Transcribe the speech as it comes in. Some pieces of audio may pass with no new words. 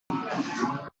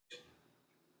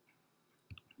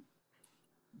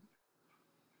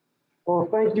Well,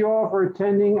 thank you all for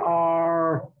attending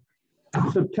our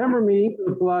September meeting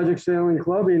of the Pelagic Sailing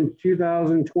Club in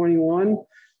 2021,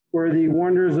 where the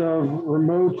wonders of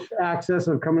remote access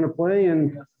have come into play,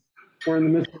 and we're in the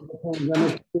midst of the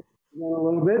pandemic a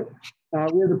little bit.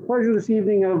 We have the pleasure this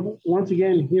evening of once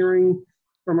again hearing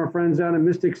from our friends down at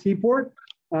Mystic Seaport.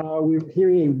 We're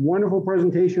hearing a wonderful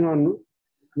presentation on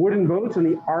wooden boats and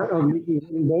the art of making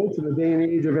wooden boats in the day and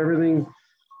age of everything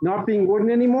not being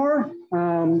wooden anymore.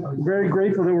 Very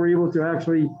grateful that we're able to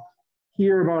actually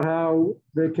hear about how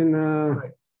they can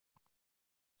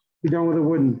be done with a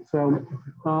wooden. So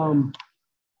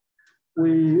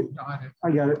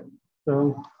I got it.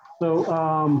 So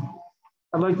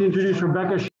I'd like to introduce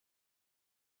Rebecca.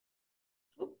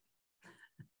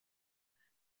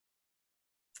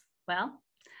 Well,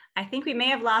 I think we may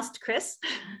have lost Chris.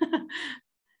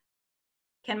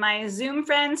 Can my Zoom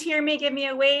friends hear me? Give me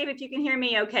a wave if you can hear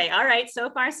me. Okay, all right, so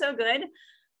far so good.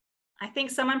 I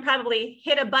think someone probably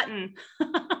hit a button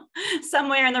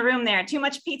somewhere in the room there, too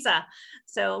much pizza.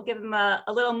 So give them a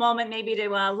little moment maybe to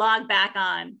log back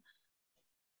on.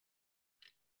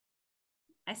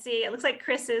 I see, it looks like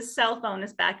Chris's cell phone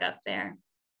is back up there.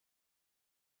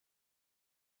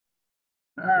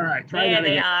 All right, there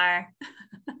they are.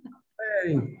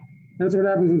 Hey, that's what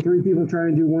happens when three people try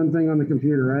and do one thing on the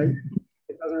computer, right?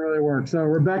 It doesn't really work. So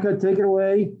Rebecca, take it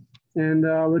away, and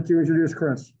I'll let you introduce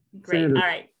Chris. Great, Sanders. All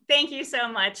right. Thank you so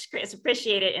much, Chris.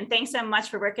 Appreciate it. And thanks so much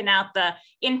for working out the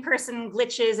in-person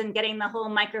glitches and getting the whole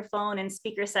microphone and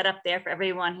speaker set up there for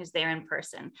everyone who's there in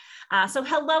person. So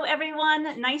hello,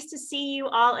 everyone. Nice to see you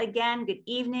all again. Good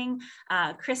evening.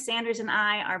 Chris Sanders and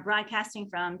I are broadcasting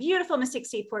from beautiful Mystic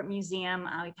Seaport Museum.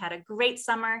 We've had a great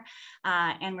summer,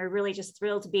 and we're really just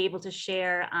thrilled to be able to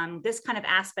share this kind of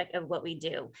aspect of what we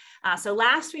do. So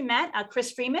last we met,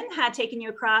 Chris Freeman had taken you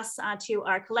across to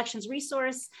our Collections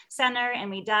Resource Center,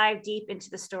 and we dive deep into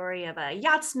the story of a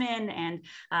yachtsman and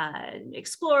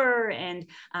explorer and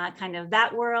kind of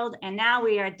that world. And now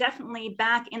we are definitely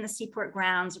back in the seaport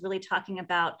grounds, really talking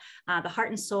about the heart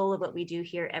and soul of what we do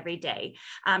here every day.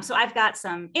 So I've got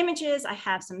some images, I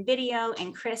have some video,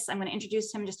 and Chris, I'm going to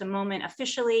introduce him in just a moment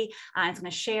officially. He's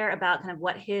going to share about kind of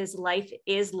what his life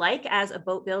is like as a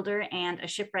boat builder and a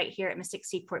shipwright here at Mystic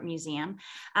Seaport Museum.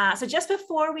 So just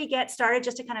before we get started,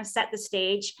 just to kind of set the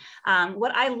stage,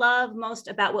 what I love most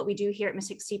about what we do here at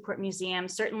Mystic Seaport Museum,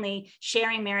 certainly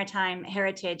sharing maritime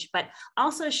heritage, but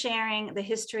also sharing the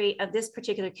history of this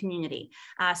particular community.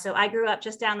 So I grew up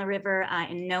just down the river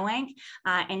in Noank,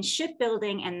 and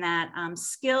shipbuilding and that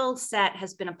skill set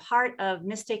has been a part of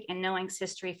Mystic and Noank's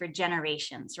history for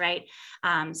generations, right?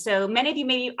 So many of you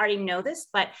maybe already know this,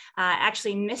 but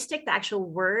actually Mystic, the actual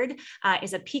word,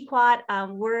 is a Pequot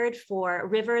word for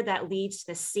river that leads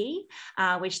to the sea,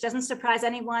 which doesn't surprise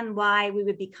anyone why we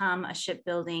would become a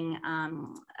shipbuilding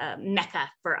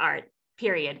mecca for art,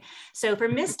 period. So for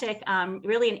Mystic,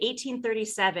 really in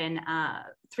 1837,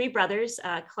 three brothers,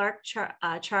 Clark,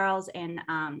 Charles, and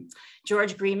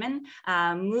George Greeman,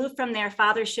 moved from their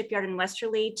father's shipyard in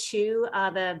Westerly to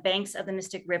the banks of the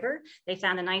Mystic River. They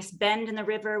found a nice bend in the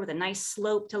river with a nice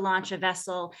slope to launch a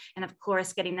vessel, and of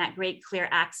course, getting that great clear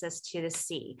access to the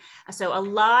sea. So a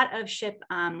lot of ship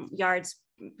yards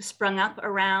sprung up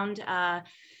around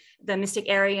the Mystic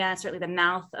area, certainly the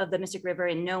mouth of the Mystic River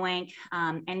in Noank.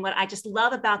 And what I just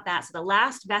love about that, so the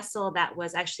last vessel that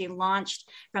was actually launched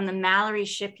from the Mallory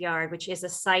shipyard, which is the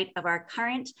site of our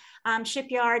current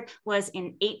shipyard, was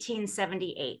in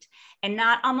 1878. And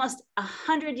not almost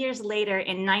 100 years later,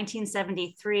 in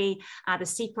 1973, the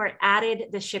Seaport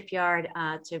added the shipyard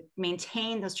to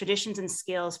maintain those traditions and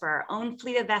skills for our own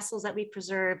fleet of vessels that we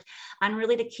preserved, and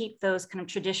really to keep those kind of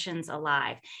traditions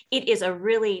alive. It is a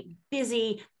really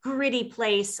busy, gritty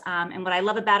place. And what I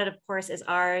love about it, of course, is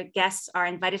our guests are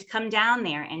invited to come down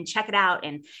there and check it out.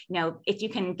 And, you know, if you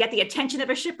can get the attention of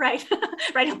a shipwright,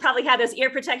 right, he'll probably have his ear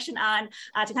protection on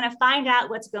to kind of find out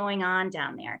what's going on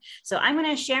down there. So I'm going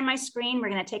to share my screen. We're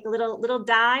going to take a little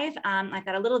dive. I've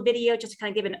got a little video just to kind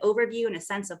of give an overview and a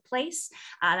sense of place.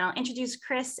 And I'll introduce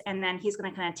Chris, and then he's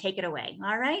going to kind of take it away.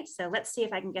 All right. So let's see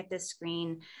if I can get this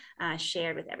screen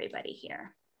shared with everybody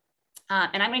here.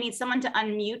 And I'm going to need someone to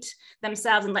unmute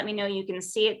themselves and let me know you can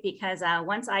see it, because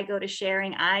once I go to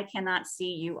sharing, I cannot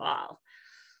see you all.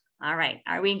 All right.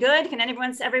 Are we good? Can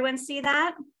everyone see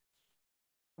that?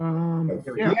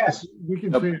 Yes, we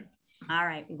can see it. All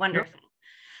right. Wonderful.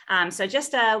 So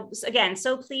just, again,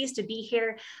 so pleased to be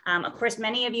here. Of course,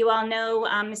 many of you all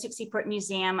know Mystic Seaport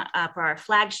Museum for our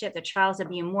flagship, the Charles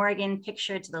W. Morgan,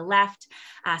 pictured to the left.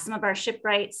 Some of our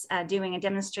shipwrights doing a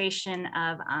demonstration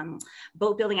of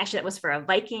boat building. Actually, that was for a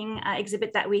Viking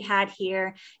exhibit that we had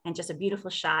here, and just a beautiful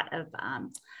shot of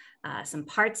some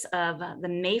parts of the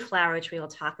Mayflower, which we will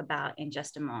talk about in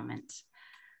just a moment.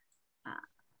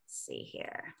 Let's see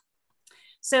here.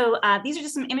 So these are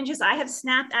just some images I have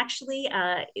snapped. Actually,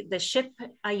 the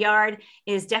shipyard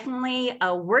is definitely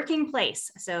a working place.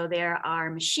 So there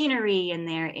are machinery and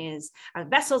there are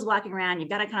vessels walking around. You've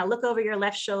got to kind of look over your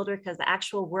left shoulder because the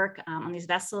actual work on these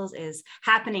vessels is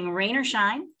happening rain or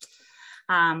shine.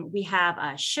 We have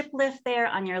a ship lift there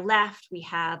on your left. We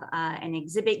have an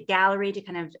exhibit gallery to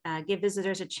kind of give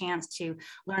visitors a chance to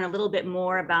learn a little bit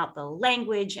more about the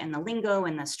language and the lingo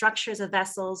and the structures of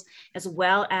vessels, as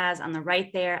well as on the right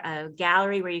there, a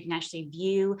gallery where you can actually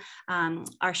view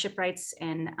our shipwrights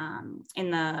in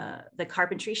the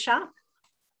carpentry shop.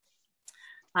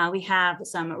 We have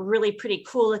some really pretty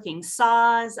cool looking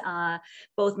saws,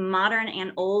 both modern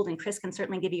and old, and Chris can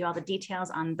certainly give you all the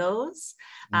details on those.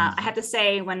 I have to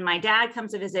say, when my dad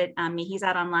comes to visit me, he's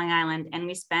out on Long Island, and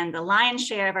we spend the lion's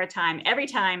share of our time, every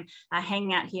time,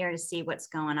 hanging out here to see what's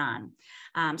going on.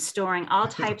 Storing all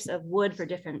types of wood for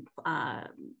different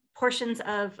portions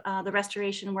of the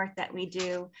restoration work that we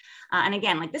do. And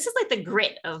again, like this is like the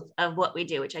grit of what we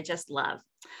do, which I just love.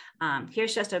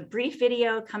 Here's just a brief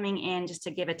video coming in just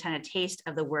to give a ton of taste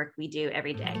of the work we do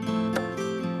every day.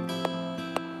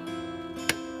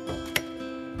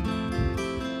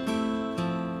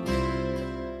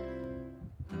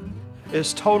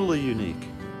 It's totally unique.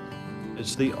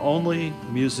 It's the only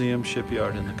museum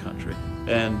shipyard in the country.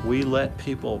 And we let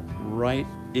people right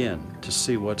in to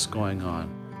see what's going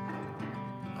on.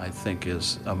 I think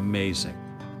is amazing.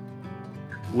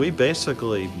 We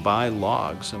basically buy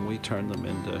logs and we turn them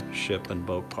into ship and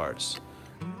boat parts.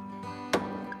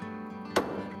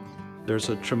 There's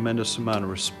a tremendous amount of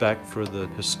respect for the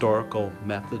historical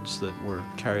methods that were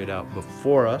carried out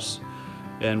before us,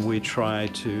 and we try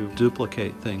to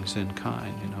duplicate things in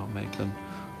kind, you know, make them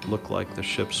look like the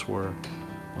ships were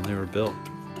when they were built.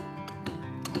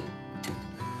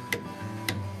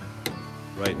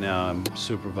 Right now I'm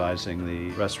supervising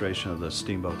the restoration of the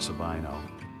steamboat Sabino.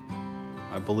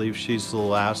 I believe she's the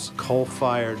last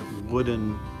coal-fired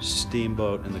wooden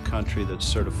steamboat in the country that's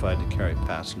certified to carry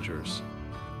passengers.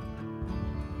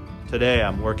 Today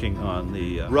I'm working on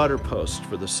the rudder post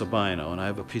for the Sabino, and I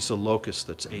have a piece of locust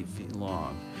that's 8 feet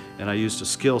long, and I used a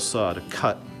skill saw to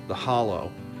cut the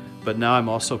hollow. But now I'm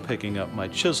also picking up my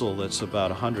chisel that's about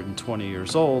 120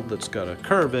 years old, that's got a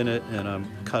curve in it, and I'm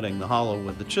cutting the hollow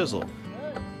with the chisel.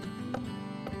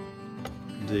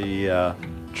 The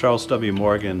Charles W.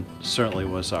 Morgan certainly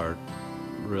was our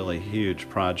really huge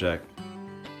project.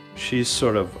 She's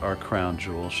sort of our crown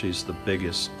jewel. She's the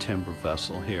biggest timber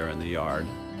vessel here in the yard.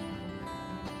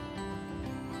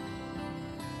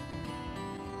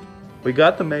 We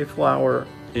got the Mayflower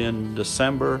in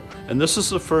December, and this is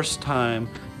the first time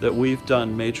that we've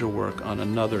done major work on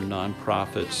another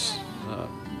nonprofit's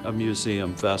a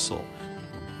museum vessel.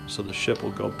 So the ship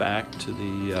will go back to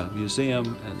the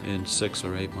museum, and in 6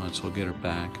 or 8 months we'll get her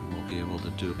back and we'll be able to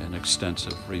do an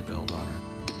extensive rebuild on her.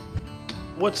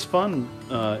 What's fun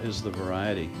is the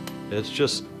variety. It's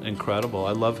just incredible.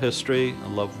 I love history, I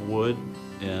love wood,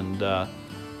 and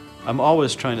I'm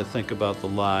always trying to think about the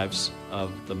lives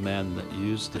of the men that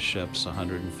used the ships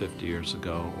 150 years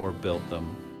ago or built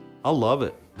them. I love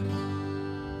it.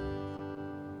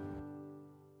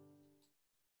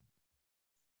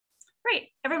 Great.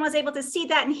 Everyone was able to see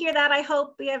that and hear that. I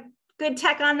hope we have good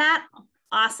tech on that.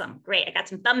 Awesome. Great. I got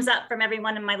some thumbs up from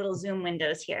everyone in my little Zoom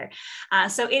windows here.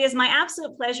 So it is my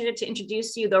absolute pleasure to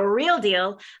introduce you the real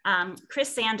deal,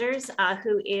 Chris Sanders,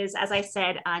 who is, as I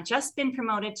said, just been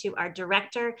promoted to our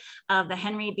director of the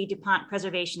Henry B. DuPont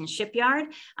Preservation Shipyard.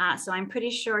 So I'm pretty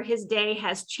sure his day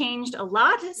has changed a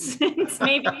lot since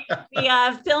maybe we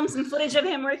filmed some footage of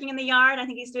him working in the yard. I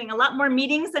think he's doing a lot more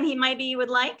meetings than he would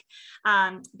like.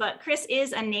 But Chris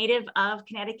is a native of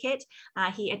Connecticut.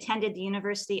 He attended the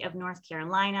University of North Carolina,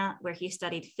 where he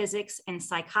studied physics and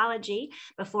psychology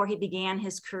before he began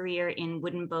his career in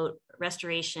wooden boat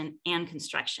restoration, and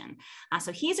construction.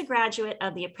 So he's a graduate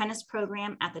of the apprentice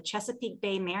program at the Chesapeake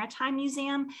Bay Maritime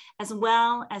Museum, as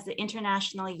well as the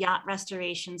International Yacht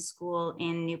Restoration School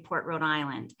in Newport, Rhode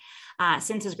Island.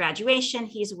 Since his graduation,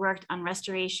 he's worked on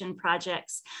restoration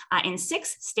projects in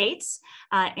 6 states,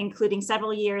 including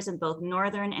several years in both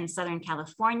Northern and Southern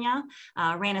California,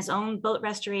 ran his own boat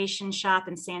restoration shop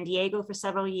in San Diego for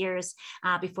several years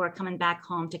before coming back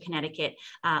home to Connecticut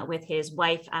with his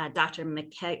wife, Dr.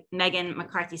 Megan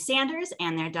McCarthy Sanders,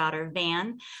 and their daughter,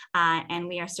 Vann. And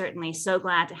we are certainly so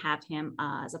glad to have him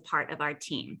as a part of our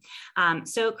team.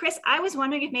 So Chris, I was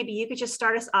wondering if maybe you could just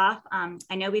start us off.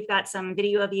 I know we've got some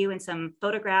video of you and some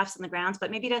photographs on the grounds,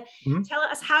 but maybe to tell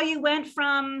us how you went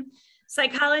from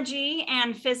psychology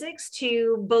and physics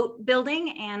to boat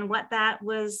building and what that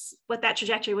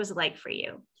trajectory was like for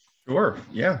you. Sure.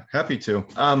 Yeah, happy to.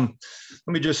 Let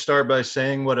me just start by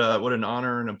saying what an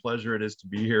honor and a pleasure it is to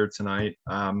be here tonight.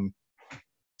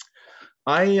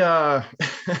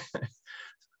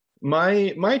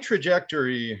 My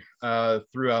trajectory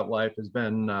throughout life has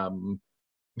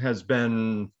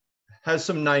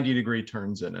some 90-degree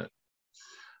turns in it.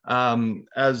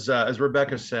 As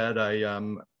Rebecca said,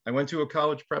 I went to a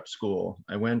college prep school.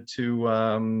 I went to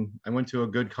a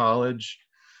good college,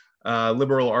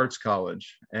 liberal arts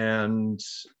college, and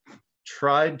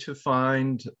tried to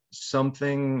find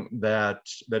something that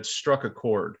struck a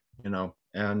chord, you know.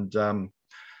 And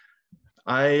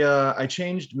I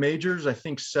changed majors, I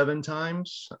think 7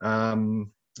 times.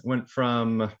 Went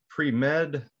from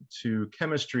pre-med to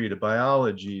chemistry to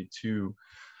biology to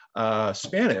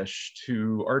Spanish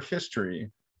to art history,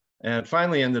 and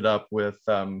finally ended up with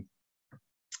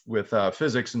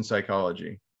physics and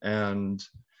psychology. And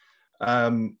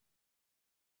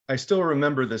I still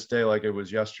remember this day like it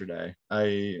was yesterday.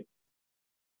 I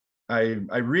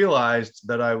realized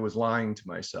that I was lying to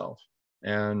myself,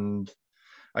 and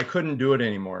I couldn't do it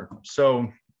anymore.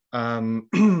 So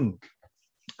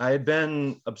I had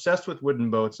been obsessed with wooden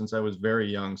boats since I was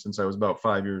very young, since I was about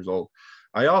 5 years old.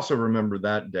 I also remember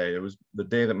that day. It was the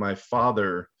day that my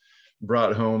father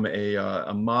brought home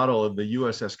a model of the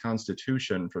USS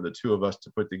Constitution for the 2 of us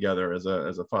to put together as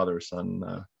a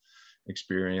father-son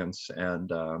experience.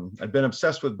 And I've been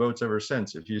obsessed with boats ever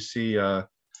since. If you see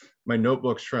my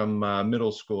notebooks from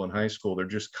middle school and high school, they're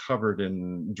just covered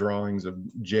in drawings of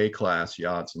J-class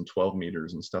yachts and 12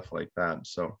 meters and stuff like that.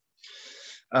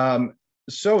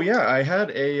 So yeah, I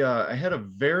had a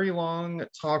very long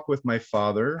talk with my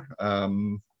father.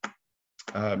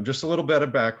 Just a little bit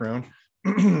of background.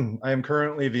 I am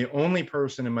currently the only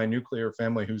person in my nuclear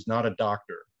family who's not a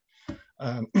doctor.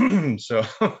 So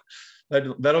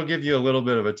that'll give you a little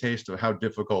bit of a taste of how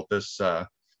difficult this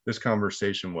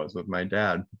conversation was with my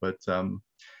dad. But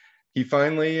he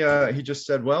finally, he just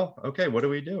said, well, okay, what do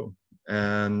we do?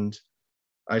 And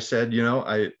I said, you know,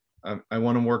 I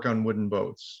want to work on wooden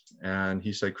boats. And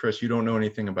he said, Chris, you don't know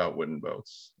anything about wooden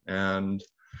boats. And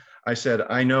I said,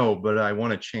 I know, but I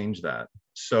want to change that.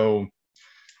 So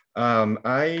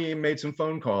I made some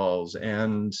phone calls,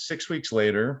 and 6 weeks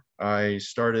later, I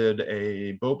started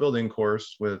a boat building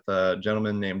course with a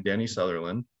gentleman named Danny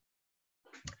Sutherland.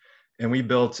 And we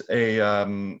built a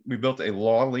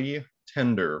Lawley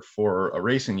tender for a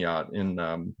racing yacht in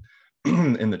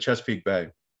the Chesapeake Bay.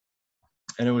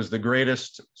 And it was the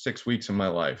greatest 6 weeks of my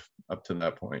life up to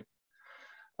that point.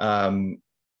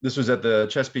 This was at the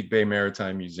Chesapeake Bay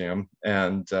Maritime Museum,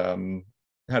 and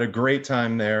had a great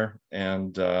time there.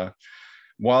 And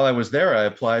while I was there, I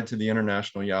applied to the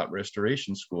International Yacht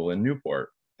Restoration School in Newport.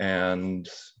 And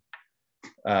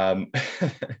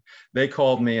they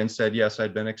called me and said, yes,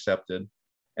 I'd been accepted.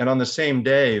 And on the same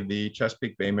day, the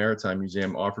Chesapeake Bay Maritime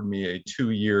Museum offered me a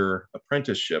 2-year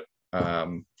apprenticeship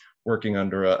working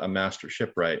under a master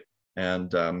shipwright.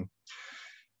 And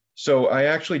so I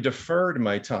actually deferred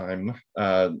my time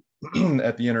at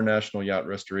the International Yacht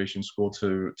Restoration School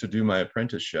to do my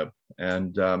apprenticeship.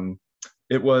 And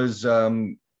it was, I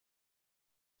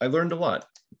learned a lot.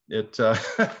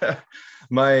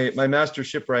 My master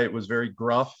shipwright was very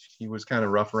gruff. He was kind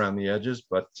of rough around the edges,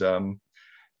 but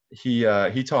he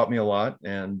taught me a lot.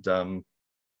 And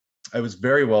I was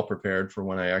very well prepared for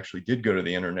when I actually did go to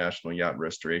the International Yacht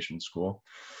Restoration School.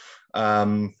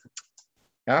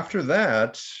 After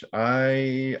that,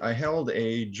 I held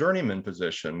a journeyman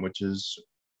position, which is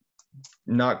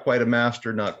not quite a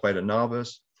master, not quite a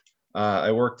novice.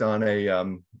 I worked on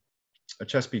a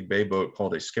Chesapeake Bay boat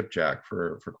called a skipjack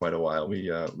for quite a while.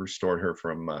 We restored her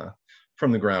from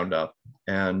the ground up.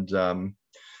 And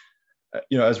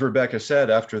as Rebecca said,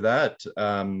 after that,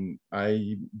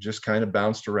 I just kind of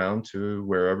bounced around to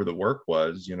wherever the work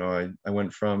was. I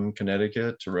went from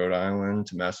Connecticut to Rhode Island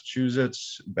to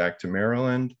Massachusetts, back to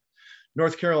Maryland,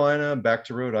 North Carolina, back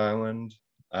to Rhode Island.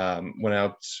 Went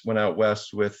out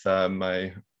west with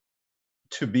my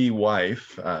to-be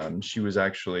wife. She was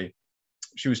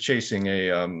chasing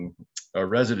a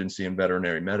residency in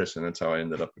veterinary medicine. That's how I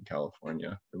ended up in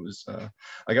California.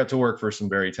 I got to work for some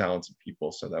very talented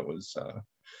people, so that was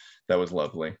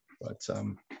lovely. But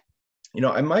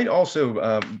I might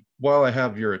also, while I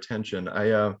have your attention,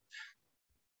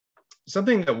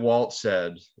 something that Walt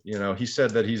said. He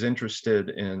said that he's interested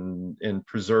in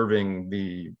preserving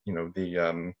the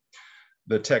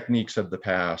techniques of the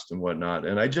past and whatnot.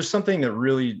 And something that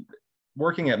really,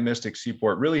 working at Mystic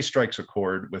Seaport, really strikes a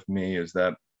chord with me is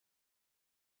that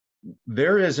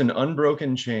there is an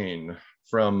unbroken chain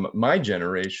from my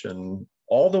generation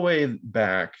all the way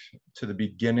back to the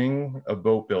beginning of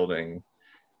boat building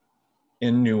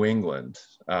in New England.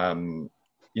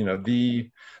 The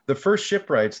first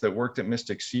shipwrights that worked at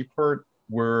Mystic Seaport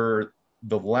were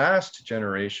the last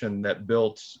generation that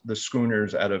built the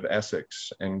schooners out of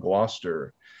Essex and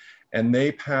Gloucester, and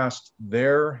they passed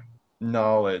their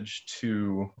knowledge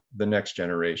to the next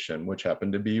generation, which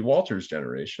happened to be Walter's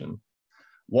generation.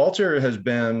 Walter has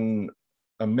been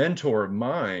a mentor of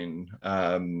mine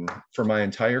for my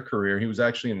entire career. He was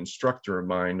actually an instructor of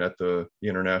mine at the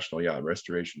International Yacht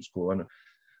Restoration School, and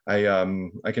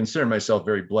I consider myself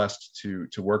very blessed to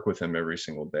work with him every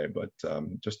single day. But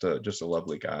just a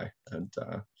lovely guy, and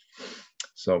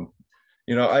so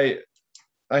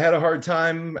I had a hard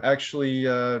time actually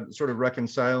sort of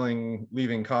reconciling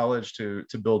leaving college to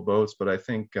build boats, but I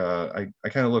think I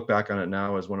kind of look back on it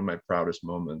now as one of my proudest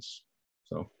moments.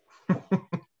 So.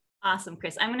 Awesome,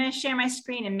 Chris. I'm going to share my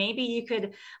screen, and maybe you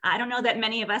could, I don't know that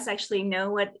many of us actually know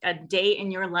what a day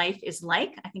in your life is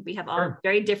like. I think we have all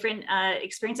very different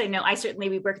experience. I know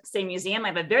we work at the same museum. I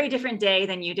have a very different day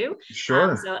than you do.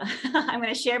 Sure. So I'm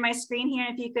going to share my screen here.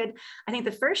 If you could, I think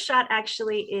the first shot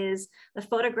actually is the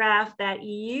photograph that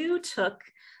you took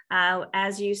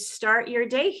as you start your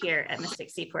day here at Mystic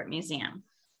Seaport Museum.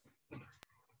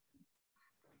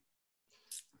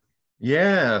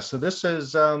 Yeah, so this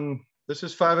is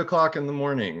 5 o'clock in the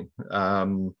morning.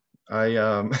 I'm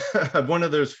one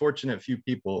of those fortunate few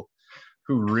people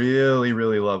who really,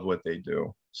 really love what they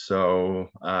do. So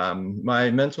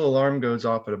my mental alarm goes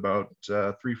off at about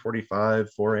 3:45,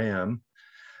 4 a.m.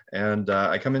 And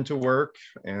I come into work,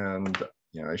 and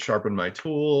I sharpen my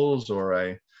tools, or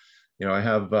I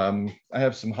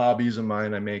have some hobbies of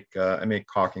mine. I make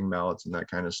caulking mallets and that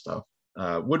kind of stuff.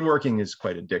 Woodworking is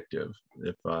quite addictive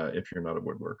if you're not a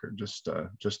woodworker. Just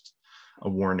a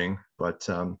warning. But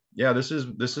yeah, this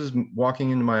is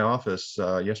walking into my office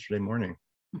yesterday morning.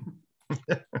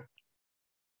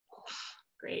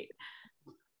 Great.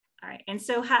 All right. And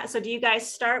so do you guys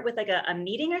start with like a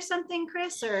meeting or something,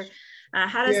 Chris, or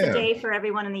how does the day for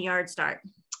everyone in the yard start?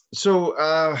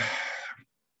 So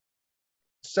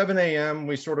 7 a.m.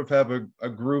 we sort of have a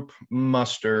group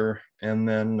muster, and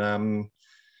then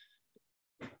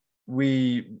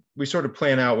we sort of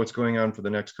plan out what's going on for the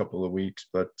next couple of weeks.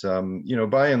 But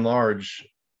by and large,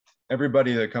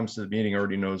 everybody that comes to the meeting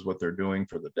already knows what they're doing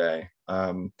for the day.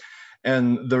 And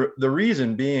the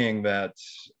reason being that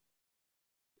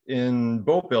in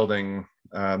boat building,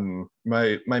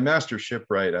 my master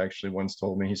shipwright actually once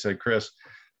told me, he said, Chris,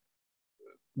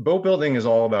 boat building is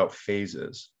all about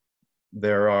phases.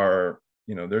 There's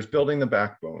building the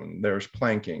backbone, there's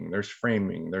planking, there's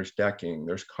framing, there's decking,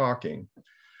 there's caulking.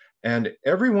 And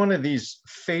every one of these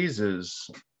phases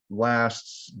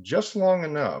lasts just long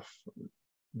enough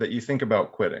that you think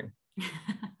about quitting.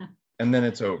 And then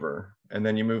it's over. And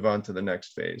then you move on to the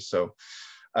next phase. So,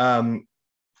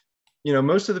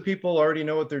 most of the people already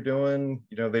know what they're doing.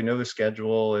 They know the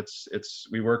schedule.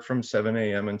 We work from 7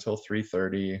 a.m. until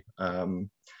 3:30.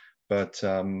 But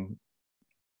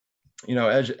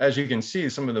as you can see,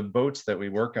 some of the boats that we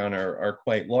work on are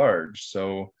quite large.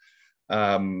 So,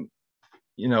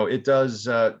 it does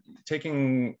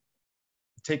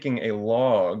taking a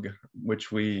log,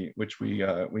 which we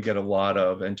get a lot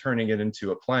of, and turning it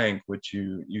into a plank, which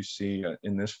you see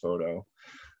in this photo,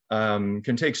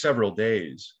 can take several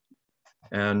days.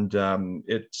 And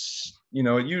it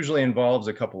usually involves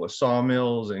a couple of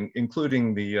sawmills,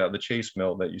 including the chase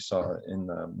mill that you saw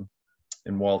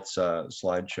in Walt's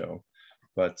slideshow.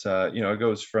 But it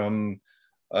goes from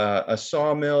a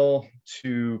sawmill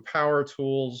to power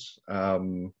tools.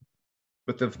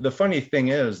 But the funny thing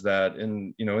is that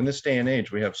in this day and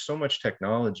age, we have so much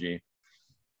technology.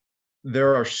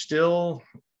 There are still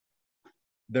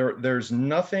there's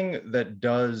nothing that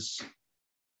does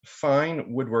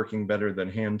fine woodworking better than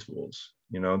hand tools.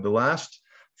 You know, the last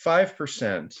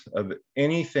 5% of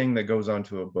anything that goes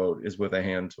onto a boat is with a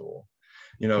hand tool.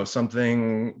 You know,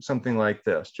 something like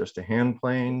this, just a hand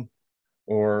plane,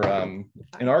 or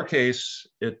in our case,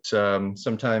 it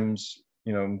sometimes,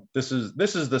 you know, this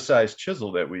is the size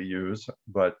chisel that we use,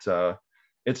 but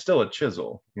it's still a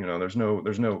chisel. You know, there's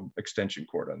no extension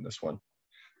cord on this one.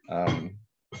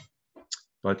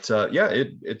 Yeah,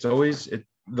 it's always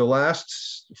the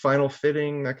last final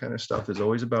fitting, that kind of stuff is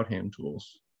always about hand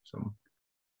tools. So.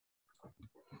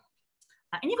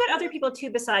 And you've got other people too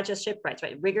besides just shipwrights,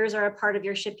 right? Riggers are a part of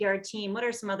your shipyard team. What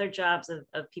are some other jobs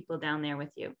of people down there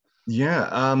with you?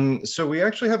 Yeah, so we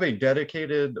actually have a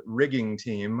dedicated rigging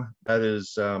team. That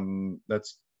is,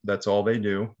 that's all they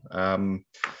do.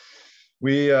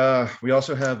 We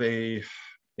also have a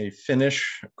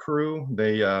finish crew.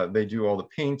 They do all the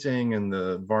painting and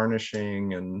the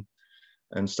varnishing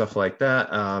and stuff like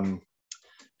that. One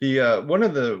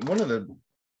of the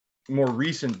more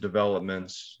recent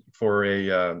developments for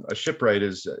a shipwright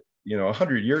is, you know,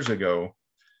 100 years ago,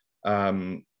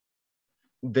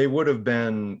 they would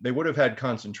have had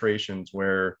concentrations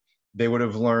where they would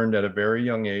have learned at a very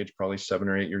young age, probably 7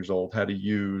 or 8 years old, how to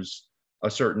use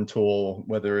a certain tool,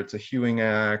 whether it's a hewing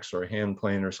axe or a hand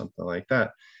plane or something like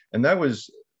that. And that was,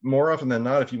 more often than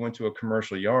not, if you went to a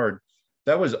commercial yard,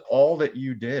 that was all that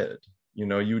you did. You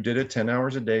know, you did it 10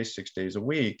 hours a day, 6 days a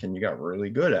week, and you got really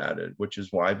good at it, which is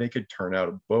why they could turn out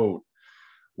a boat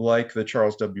like the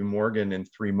Charles W. Morgan in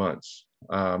 3 months.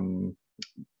 You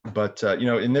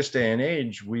know, in this day and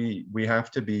age, we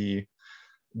have to be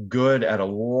good at a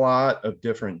lot of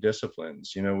different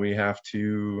disciplines. You know, we have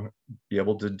to be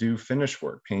able to do finish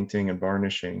work, painting and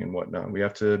varnishing and whatnot. We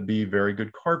have to be very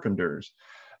good carpenters.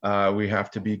 We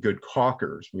have to be good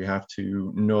caulkers. We have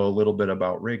to know a little bit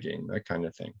about rigging, that kind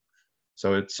of thing.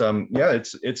 So it's yeah,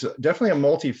 it's definitely a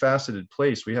multifaceted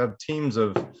place. We have teams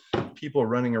of people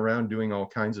running around doing all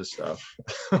kinds of stuff.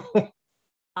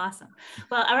 Awesome.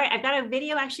 Well, all right. I've got a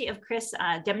video actually of Chris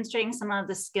demonstrating some of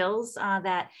the skills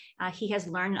that he has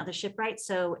learned in other shipwrights.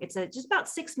 So it's just about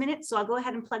 6 minutes. So I'll go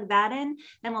ahead and plug that in.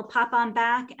 Then we'll pop on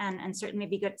back and certainly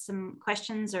maybe get some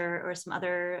questions or some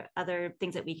other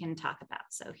things that we can talk about.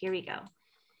 So here we go.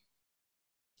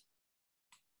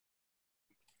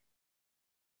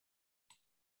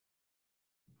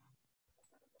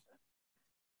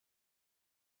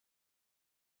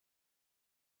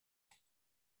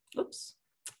 Oops.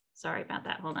 Sorry about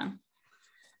that. Hold on.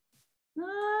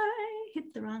 I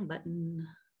hit the wrong button.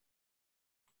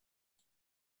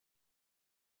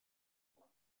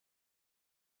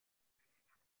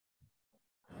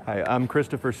 Hi, I'm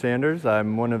Christopher Sanders.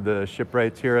 I'm one of the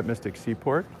shipwrights here at Mystic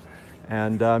Seaport.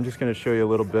 And I'm just going to show you a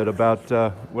little bit about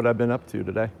what I've been up to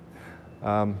today.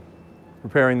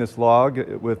 Preparing this log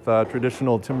with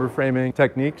traditional timber framing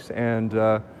techniques,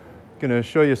 and going to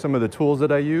show you some of the tools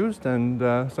that I used and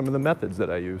some of the methods that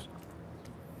I used.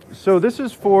 So this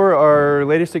is for our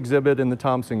latest exhibit in the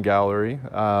Thompson Gallery.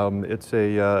 It's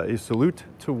a salute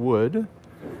to wood.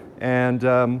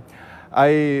 And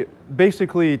I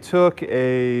basically took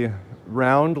a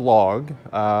round log,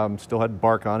 still had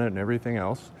bark on it and everything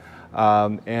else,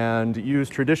 and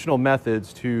used traditional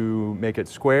methods to make it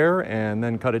square and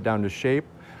then cut it down to shape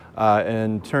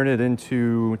and turn it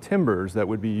into timbers that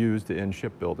would be used in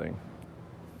shipbuilding.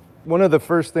 One of the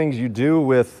first things you do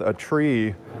with a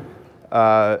tree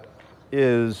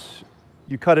is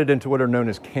you cut it into what are known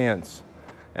as cants.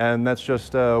 And that's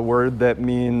just a word that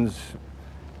means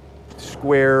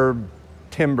square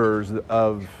timbers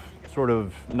of sort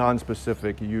of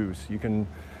non-specific use. You can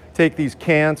take these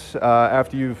cants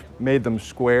after you've made them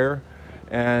square,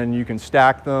 and you can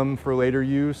stack them for later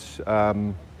use.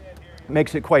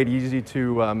 Makes it quite easy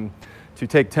to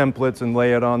take templates and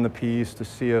lay it on the piece to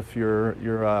see if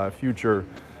your future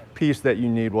piece that you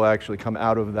need will actually come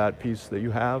out of that piece that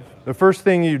you have. The first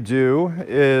thing you do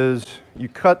is you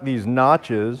cut these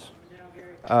notches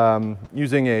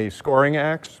using a scoring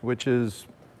axe, which is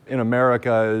in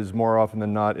America is more often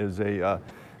than not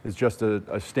is just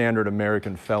a standard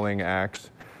American felling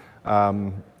axe.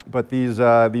 But these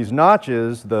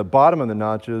notches, the bottom of the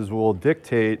notches, will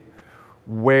dictate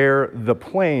where the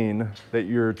plane that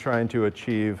you're trying to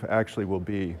achieve actually will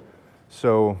be.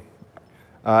 So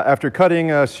after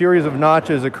cutting a series of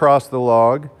notches across the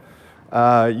log,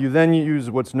 you then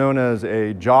use what's known as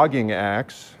a jogging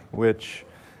axe, which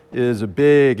is a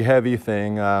big, heavy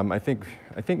thing. I think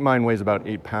mine weighs about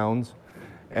 8 pounds.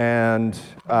 And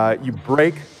you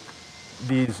break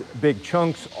these big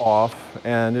chunks off,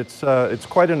 and it's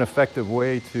quite an effective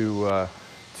way to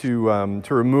to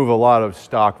remove a lot of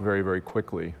stock very, very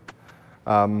quickly.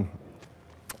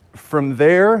 From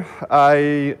there,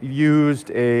 I used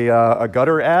a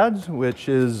gutter adze, which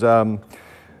is an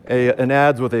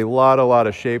adze with a lot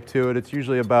of shape to it. It's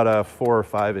usually about a 4 or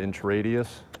 5 inch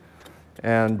radius.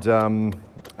 And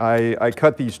I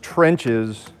cut these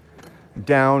trenches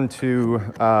down to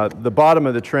the bottom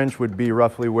of the trench would be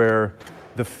roughly where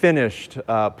the finished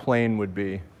plane would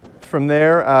be. From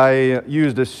there, I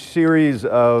used a series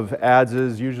of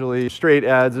adzes, usually straight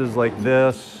adzes like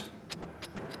this.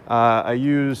 I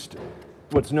used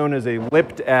what's known as a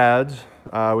lipped adze,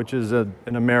 which is an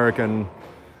American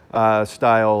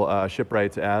style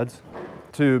shipwrights adze,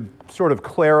 to sort of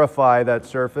clarify that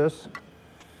surface.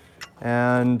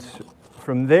 And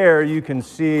from there, you can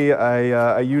see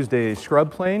I used a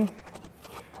scrub plane.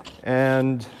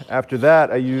 And after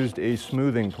that, I used a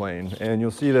smoothing plane. And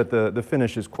you'll see that the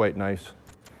finish is quite nice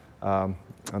on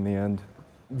the end.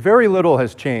 Very little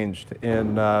has changed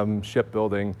in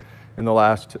shipbuilding in the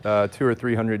last 200 or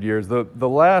 300 years. The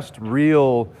last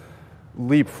real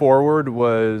leap forward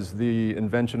was the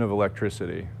invention of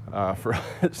electricity.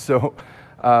 So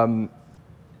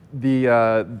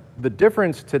the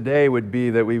difference today would be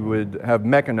that we would have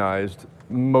mechanized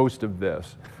most of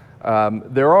this.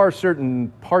 There are certain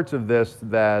parts of this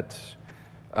that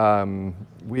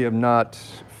we have not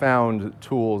found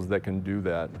tools that can do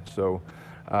that. So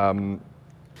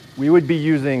we would be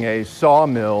using a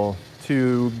sawmill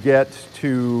to get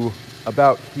to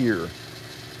about here,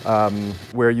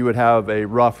 where you would have a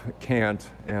rough cant,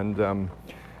 and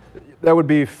that would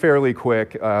be fairly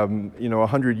quick.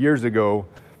 100 years ago,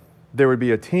 there would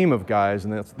be a team of guys,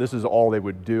 and this is all they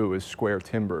would do is square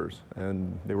timbers,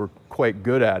 and they were quite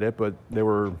good at it, but there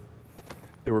were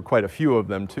quite a few of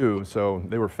them too, so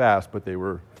they were fast, but there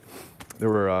were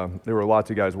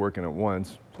lots of guys working at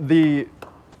once. The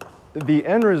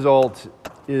end result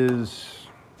is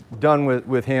done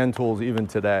with hand tools even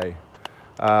today.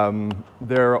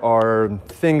 There are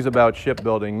things about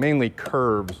shipbuilding, mainly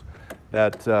curves,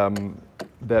 that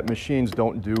machines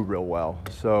don't do real well.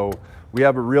 So we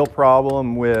have a real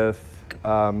problem with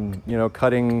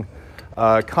cutting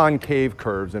concave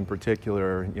curves in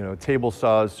particular. Table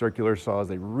saws, circular saws,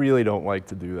 they really don't like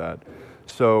to do that.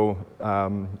 So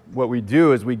what we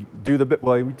do is we do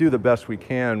the best we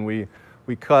can. We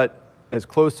cut as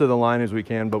close to the line as we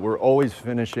can, but we're always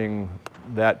finishing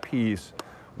that piece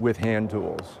with hand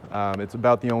tools. It's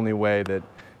about the only way that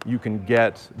you can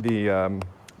get the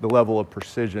level of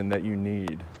precision that you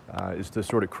need, is to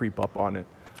sort of creep up on it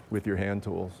with your hand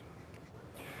tools.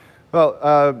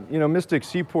 Well, Mystic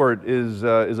Seaport is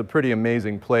a pretty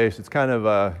amazing place. It's kind of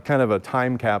a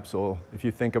time capsule if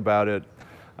you think about it.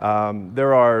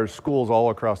 There are schools all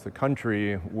across the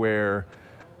country where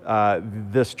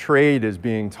this trade is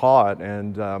being taught,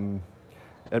 and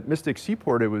at Mystic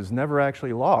Seaport, it was never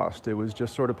actually lost. It was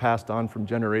just sort of passed on from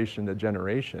generation to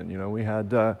generation.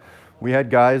 We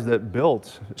had guys that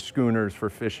built schooners for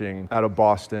fishing out of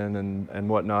Boston and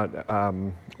whatnot,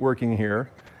 working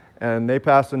here, and they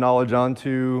passed the knowledge on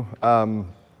to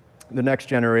the next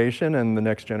generation and the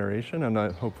next generation, and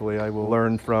hopefully I will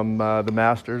learn from the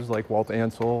masters like Walt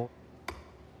Ansel.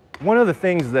 One of the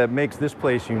things that makes this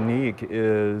place unique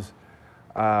is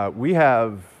we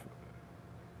have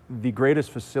the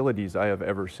greatest facilities I have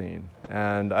ever seen.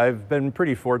 And I've been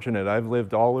pretty fortunate. I've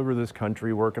lived all over this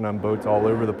country, working on boats all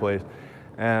over the place.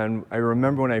 And I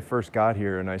remember when I first got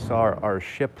here and I saw our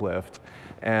ship lift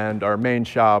and our main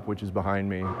shop, which is behind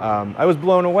me. I was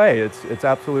blown away. It's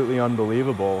absolutely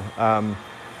unbelievable.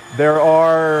 There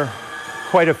are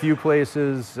quite a few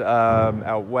places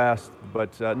out west,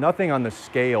 but nothing on the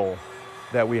scale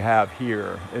that we have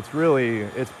here. It's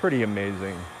pretty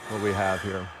amazing what we have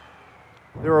here.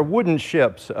 There are wooden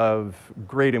ships of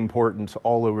great importance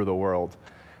all over the world.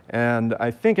 And I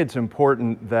think it's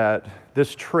important that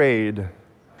this trade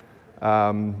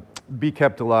be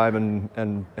kept alive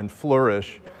and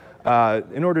flourish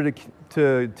in order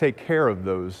to take care of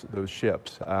those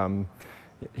ships.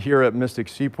 Here at Mystic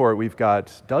Seaport, we've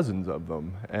got dozens of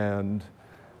them. And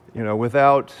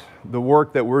without the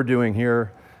work that we're doing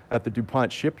here at the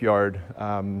DuPont shipyard,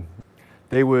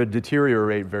 they would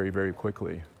deteriorate very, very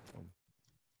quickly.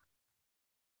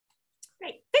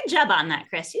 Good job on that,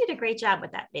 Chris. You did a great job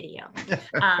with that video.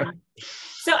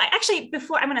 So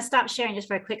before I'm going to stop sharing just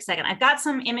for a quick second, I've got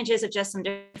some images of just some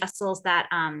different vessels that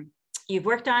you've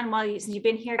worked on since you've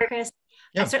been here, Chris.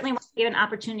 Yeah. I certainly want to give an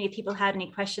opportunity if people have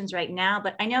any questions right now,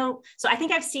 but I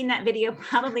think I've seen that video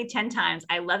probably 10 times.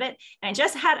 I love it. And I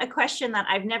just had a question that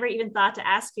I've never even thought to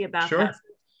ask you about. Sure.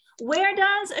 Where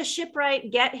does a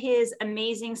shipwright get his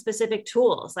amazing specific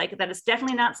tools? Like that is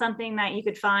definitely not something that you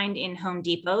could find in Home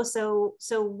Depot. So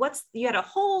you had a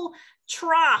whole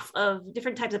trough of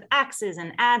different types of axes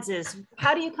and adzes.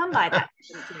 How do you come by that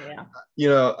material? You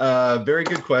know, very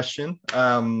good question.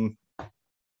 You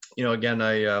know, again,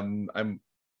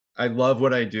 I love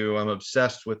what I do. I'm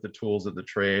obsessed with the tools of the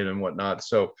trade and whatnot.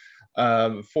 So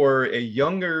for a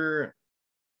younger,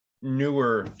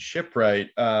 newer shipwright,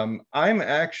 I'm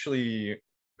actually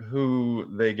who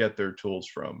they get their tools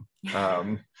from.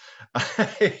 I've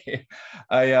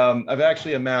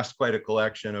actually amassed quite a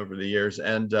collection over the years,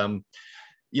 and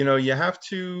you know, you have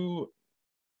to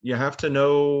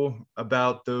know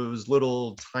about those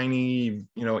little tiny,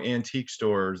 you know, antique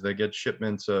stores that get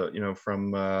shipments, you know,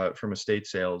 from estate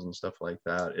sales and stuff like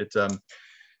that. It's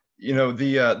you know,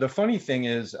 the funny thing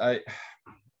is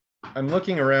I'm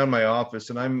looking around my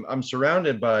office and I'm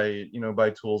surrounded by, you know,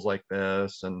 by tools like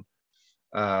this, and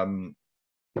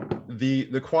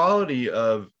the quality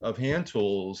of hand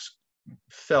tools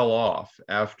fell off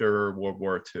after World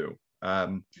War II.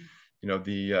 You know,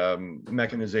 the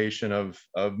mechanization of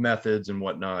methods and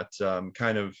whatnot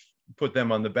kind of put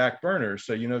them on the back burner.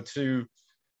 So, you know, to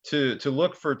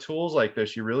look for tools like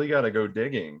this, you really got to go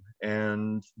digging.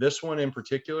 And this one in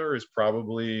particular is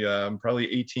probably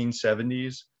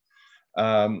 1870s.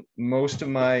 Most of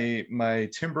my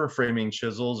timber framing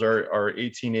chisels are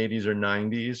 1880s or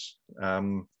 90s.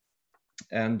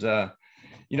 And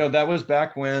you know, that was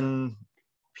back when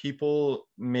people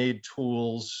made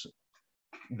tools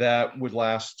that would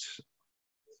last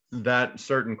that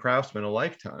certain craftsman a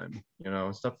lifetime, you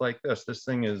know, stuff like this. This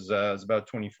thing is about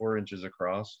 24 inches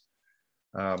across.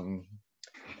 So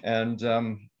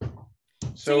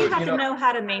you have to know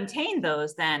how to maintain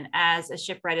those then as a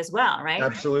shipwright as well, right?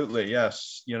 Absolutely,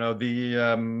 yes. You know,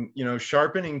 the you know,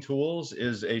 sharpening tools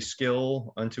is a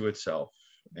skill unto itself,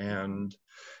 and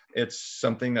it's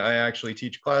something that I actually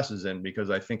teach classes in because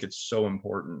I think it's so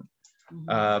important.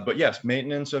 But yes,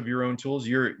 maintenance of your own tools.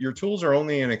 Your tools are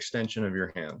only an extension of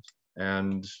your hand,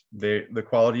 and the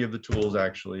quality of the tools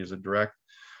actually is a direct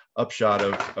upshot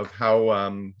of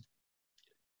how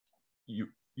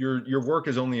your work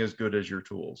is only as good as your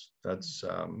tools. That's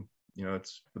you know,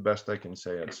 it's the best I can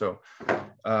say it. So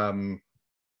I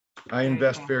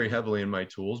invest very heavily in my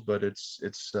tools, but it's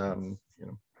you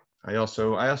know, I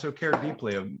also care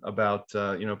deeply about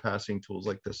you know, passing tools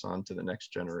like this on to the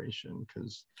next generation,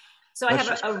 because so I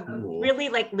have a really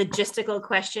like logistical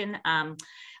question.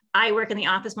 I work in the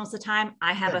office most of the time.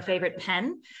 I have a favorite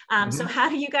pen. So how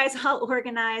do you guys all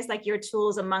organize like your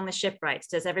tools among the shipwrights?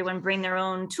 Does everyone bring their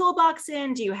own toolbox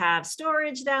in? Do you have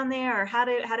storage down there, or how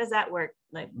does that work?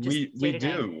 Like we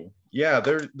do. Yeah,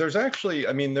 there's actually,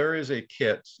 I mean, there is a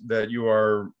kit that you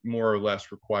are more or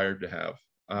less required to have.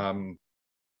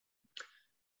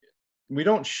 We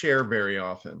don't share very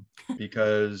often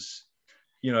because,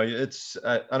 you know, it's,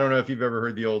 I don't know if you've ever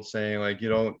heard the old saying, like, you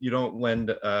don't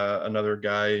lend another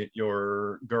guy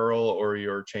your girl or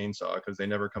your chainsaw because they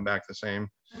never come back the same.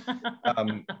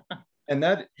 And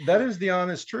that is the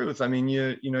honest truth. I mean,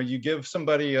 you know, you give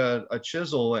somebody a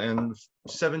chisel and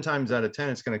 7 times out of 10,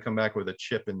 it's going to come back with a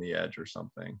chip in the edge or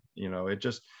something. You know, it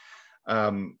just,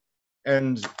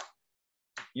 and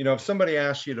you know, if somebody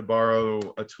asks you to borrow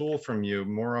a tool from you,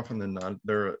 more often than not,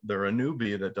 they're a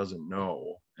newbie that doesn't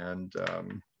know, and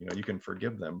you know, you can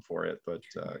forgive them for it, but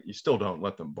you still don't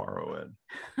let them borrow it.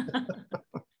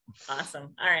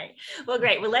 Awesome. All right. Well,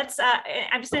 great. Well, let's,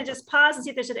 I'm just going to pause and see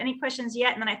if there's any questions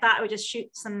yet. And then I thought I would just shoot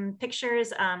some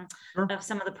pictures of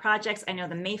some of the projects. I know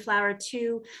the Mayflower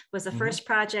II was the first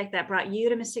project that brought you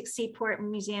to Mystic Seaport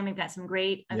Museum. We've got some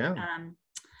great,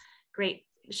 great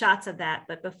shots of that.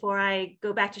 But before I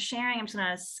go back to sharing, I'm just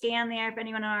going to scan there if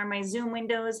anyone on my Zoom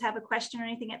windows have a question or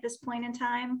anything at this point in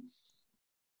time.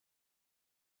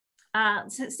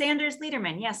 Sanders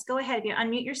Liederman, yes, go ahead. If you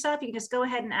unmute yourself, you can just go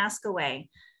ahead and ask away.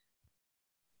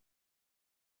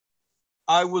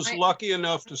 I was lucky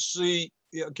enough to see,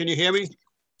 can you hear me?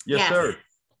 Yes, sir.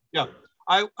 Yeah,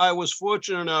 I was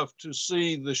fortunate enough to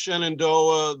see the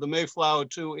Shenandoah, the Mayflower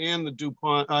II, and the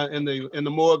DuPont and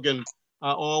the Morgan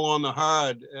all on the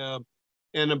hard.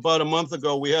 And about a month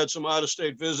ago, we had some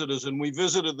out-of-state visitors, and we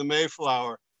visited the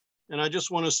Mayflower. And I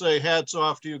just want to say hats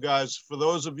off to you guys. For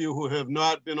those of you who have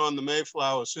not been on the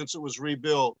Mayflower since it was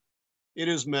rebuilt, it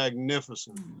is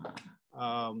magnificent.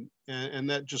 And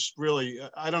that just really,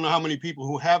 I don't know how many people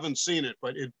who haven't seen it,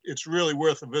 but it's really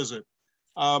worth a visit.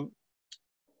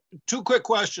 2 quick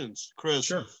questions, Chris.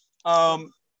 Sure.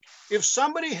 If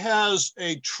somebody has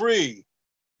a tree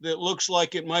that looks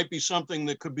like it might be something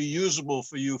that could be usable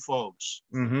for you folks,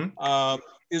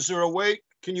 is there a way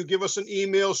can you give us an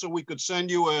email so we could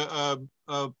send you a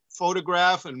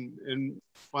photograph and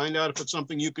find out if it's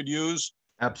something you could use?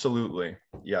 Absolutely,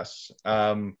 yes.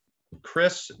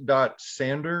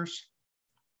 Chris.Sanders,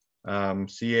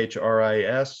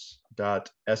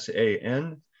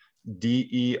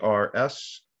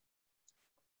 CHRIS.SANDERS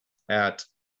at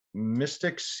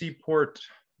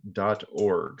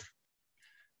mysticseaport.org.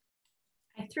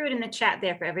 I threw it in the chat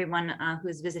there for everyone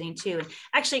who's visiting too. And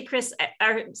actually, Chris,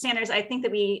 Sanders, I think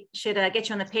that we should get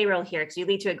you on the payroll here because you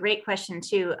lead to a great question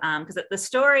too. Because the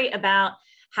story about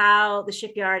how the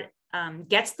shipyard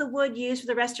gets the wood used for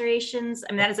the restorations,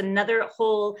 I mean, that is another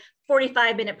whole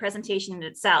 45-minute presentation in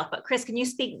itself. But Chris, can you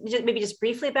speak maybe just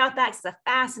briefly about that? It's a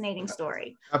fascinating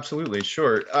story. Absolutely,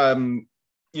 sure.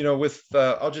 You know, with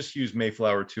I'll just use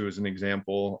Mayflower II as an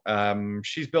example.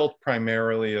 She's built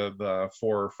primarily of 4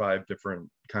 or 5 different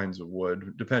kinds of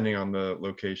wood, depending on the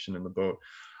location in the boat.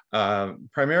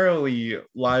 Primarily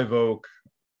live oak,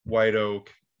 white oak,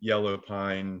 yellow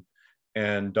pine,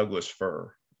 and Douglas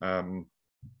fir.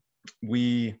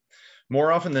 We,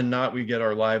 more often than not, we get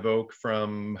our live oak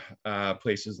from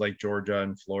places like Georgia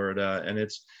and Florida, and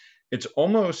it's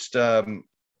almost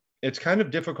it's kind of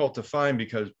difficult to find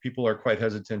because people are quite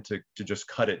hesitant to just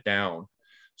cut it down.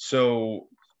 So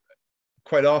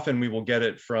quite often we will get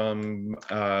it from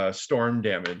storm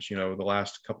damage. You know, the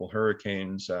last couple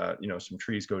hurricanes, you know, some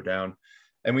trees go down,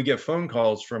 and we get phone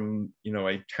calls from, you know,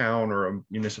 a town or a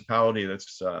municipality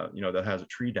that's, you know, that has a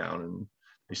tree down, and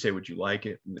they say, would you like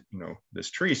it? You know,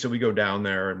 this tree. So we go down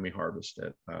there and we harvest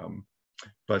it.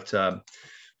 But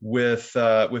with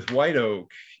white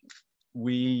oak,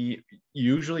 we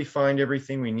usually find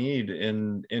everything we need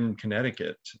in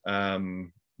Connecticut.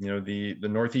 You know, the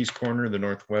northeast corner, the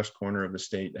northwest corner of the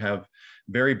state have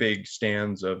very big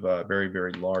stands of very,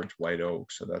 very large white oak.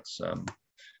 So that's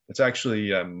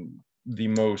actually the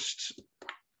most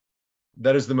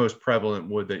prevalent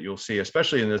wood that you'll see,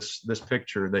 especially in this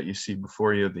picture that you see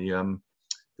before you, the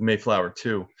Mayflower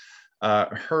II.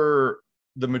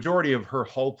 The majority of her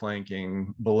hull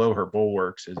planking below her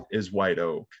bulwarks is white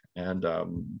oak, and a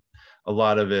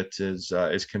lot of it is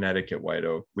Connecticut white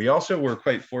oak. We also were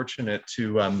quite fortunate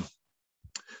to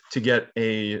get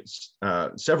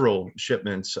several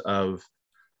shipments of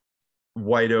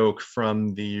white oak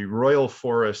from the royal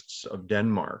forests of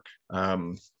Denmark. I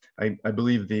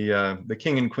believe the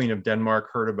King and Queen of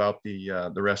Denmark heard about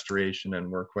the restoration and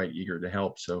were quite eager to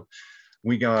help. So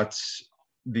we got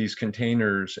these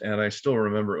containers, and I still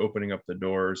remember opening up the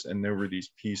doors, and there were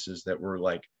these pieces that were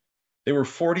like, they were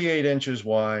 48 inches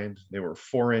wide, they were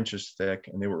 4 inches thick,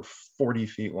 and they were 40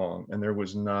 feet long, and there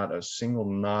was not a single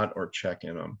knot or check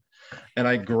in them. And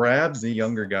I grabbed the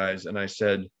younger guys and I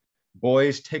said,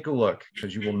 boys, take a look,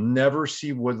 because you will never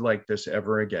see wood like this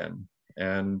ever again.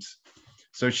 And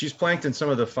so she's planked in some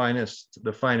of the finest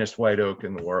white oak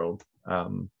in the world.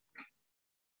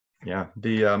 Yeah,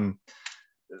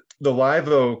 the live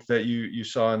oak that you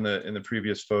saw in the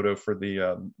previous photo for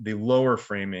the lower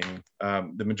framing,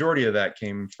 the majority of that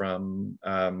came from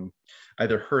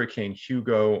either Hurricane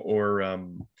Hugo or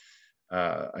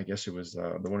I guess it was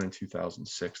the one in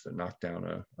 2006 that knocked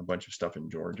down a bunch of stuff in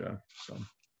Georgia. So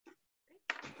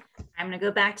I'm going to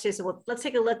go back to, so let's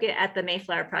take a look at the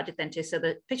Mayflower project then too. So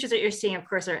the pictures that you're seeing, of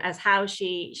course, are as how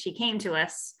she came to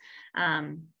us.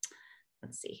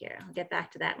 Let's see here. I'll get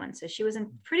back to that one. So she was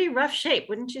in pretty rough shape,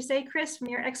 wouldn't you say, Chris, from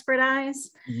your expert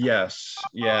eyes? Yes,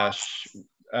 yes.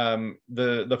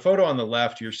 The photo on the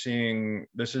left you're seeing,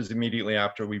 this is immediately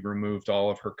after we removed all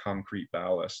of her concrete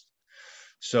ballast.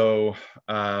 So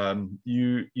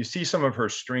you see some of her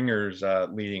stringers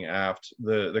leading aft.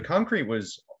 The concrete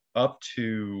was up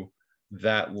to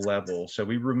that level. So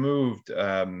we removed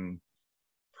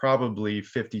probably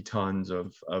 50 tons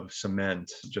of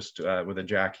cement just with a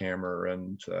jackhammer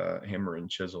and hammer and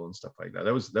chisel and stuff like that.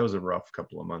 That was a rough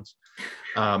couple of months.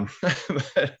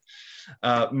 But,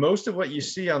 most of what you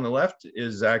see on the left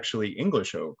is actually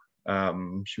English oak.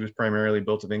 She was primarily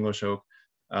built of English oak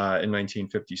in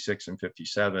 1956 and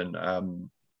 57,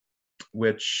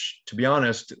 which, to be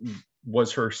honest,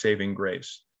 was her saving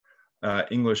grace.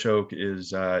 English oak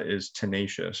is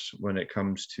tenacious when it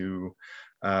comes to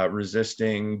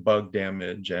resisting bug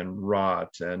damage and rot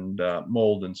and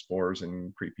mold and spores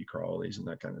and creepy crawlies and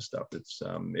that kind of stuff.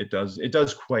 It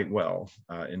does quite well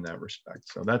in that respect.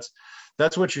 So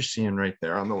that's what you're seeing right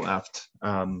there on the left.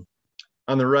 On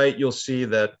the right, you'll see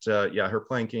that yeah, her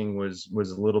planking was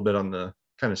a little bit on the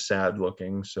kind of sad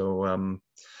looking. So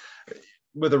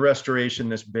with a restoration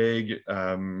this big,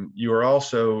 you are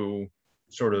also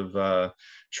sort of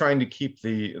trying to keep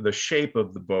the shape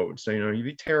of the boat. So, you know, if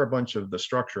you tear a bunch of the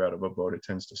structure out of a boat, it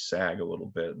tends to sag a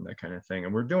little bit and that kind of thing.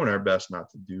 And we're doing our best not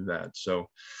to do that. So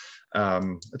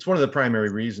it's one of the primary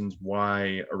reasons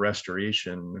why a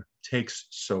restoration takes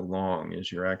so long,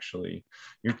 is you're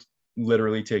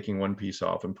literally taking one piece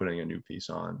off and putting a new piece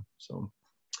on. So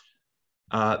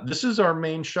this is our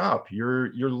main shop.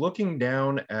 You're looking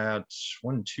down at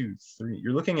 1, 2, 3.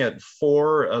 You're looking at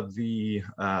 4 of the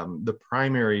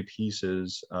primary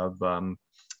pieces of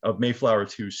Mayflower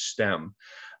II stem.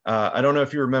 I don't know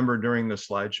if you remember during the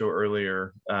slideshow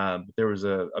earlier, there was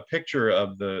a picture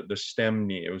of the stem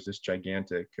knee. It was this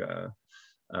gigantic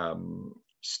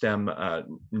stem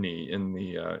knee in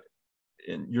the.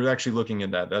 You're actually looking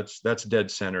at that. That's dead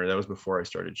center. That was before I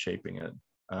started shaping it.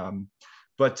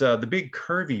 But the big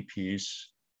curvy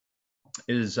piece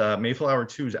is Mayflower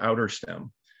II's outer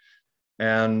stem.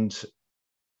 And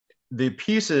the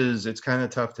pieces, it's kind of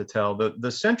tough to tell.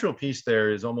 The central piece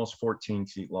there is almost 14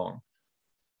 feet long.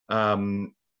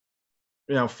 You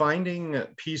know, finding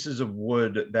pieces of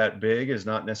wood that big is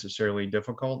not necessarily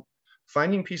difficult.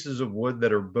 Finding pieces of wood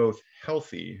that are both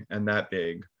healthy and that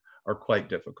big are quite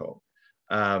difficult.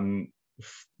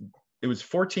 It was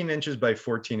 14 inches by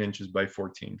 14 inches by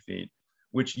 14 feet,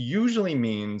 which usually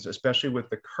means, especially with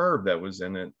the curve that was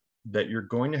in it, that you're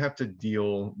going to have to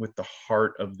deal with the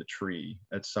heart of the tree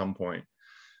at some point.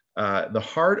 The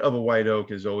heart of a white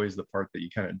oak is always the part that you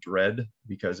kind of dread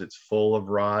because it's full of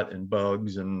rot and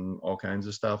bugs and all kinds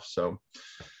of stuff. So,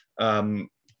 and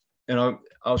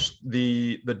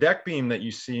the deck beam that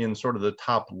you see in sort of the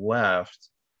top left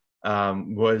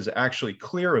was actually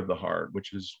clear of the heart,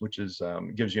 which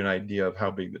gives you an idea of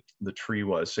how big the tree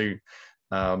was. So you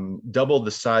double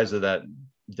the size of that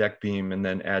deck beam and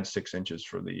then add 6 inches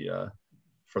for the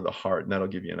heart, and that'll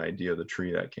give you an idea of the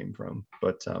tree that came from.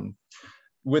 But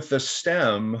with the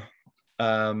stem,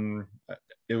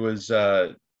 it was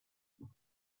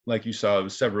like you saw, it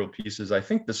was several pieces. I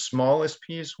think the smallest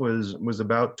piece was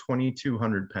about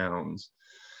 2,200 pounds.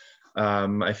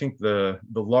 I think the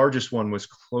largest one was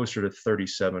closer to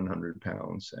 3,700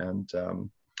 pounds, and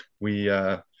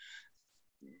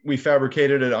we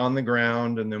fabricated it on the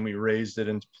ground, and then we raised it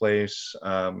into place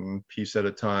piece at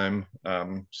a time.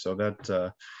 So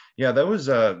that yeah,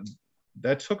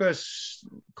 that took us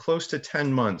close to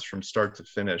 10 months from start to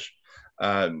finish,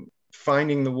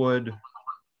 finding the wood,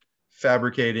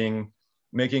 fabricating,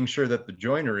 making sure that the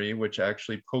joinery, which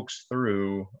actually pokes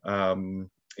through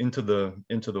into the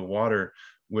water,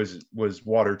 was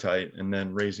watertight, and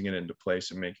then raising it into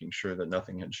place and making sure that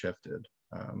nothing had shifted.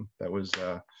 That was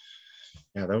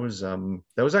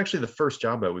actually the first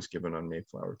job I was given on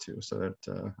Mayflower II, so that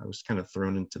I was kind of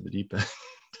thrown into the deep end.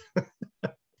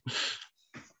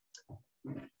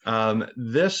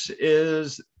 This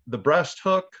is the breast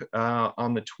hook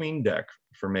on the tween deck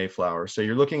for Mayflower. So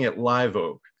you're looking at live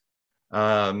oak.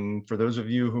 For those of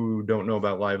you who don't know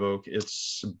about live oak,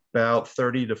 it's about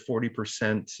 30 to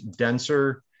 40%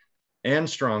 denser and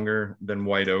stronger than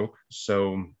white oak.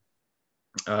 So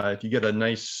if you get a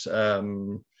nice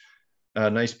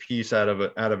piece out of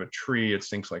a tree, it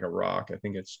sinks like a rock. I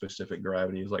think its specific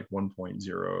gravity is like 1.06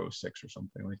 or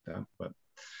something like that. But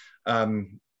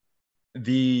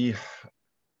the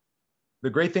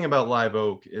great thing about live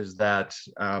oak is that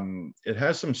it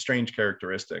has some strange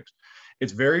characteristics.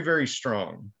 It's very, very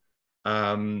strong,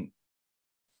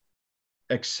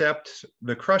 except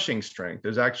the crushing strength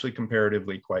is actually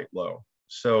comparatively quite low.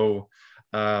 So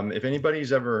if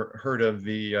anybody's ever heard of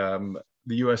the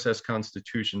USS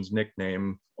Constitution's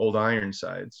nickname, Old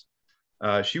Ironsides,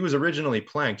 she was originally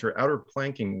planked. Her outer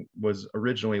planking was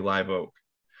originally live oak.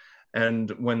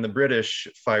 And when the British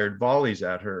fired volleys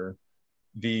at her,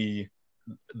 the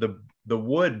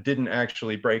wood didn't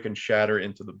actually break and shatter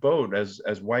into the boat as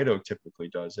white oak typically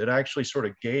does. It actually sort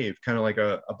of gave, kind of like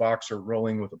a boxer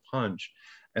rolling with a punch,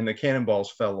 and the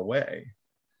cannonballs fell away.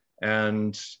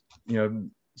 And, you know,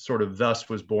 sort of thus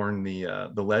was born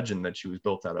the legend that she was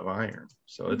built out of iron.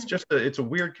 So it's just it's a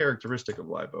weird characteristic of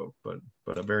live oak, but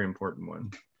a very important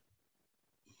one.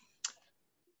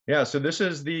 Yeah, so this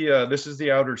is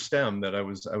the outer stem that I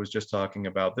was just talking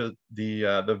about.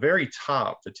 The very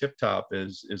top, the tip top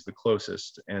is the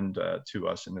closest end to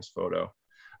us in this photo.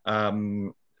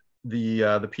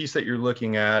 The piece that you're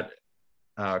looking at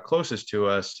closest to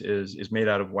us is made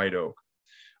out of white oak.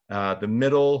 The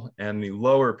middle and the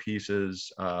lower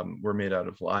pieces were made out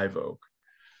of live oak.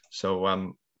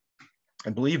 So I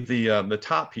believe the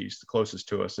top piece, the closest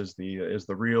to us, is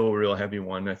the real heavy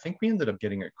one. I think we ended up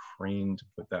getting a crane to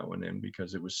put that one in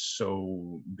because it was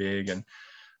so big. And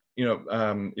you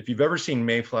know, if you've ever seen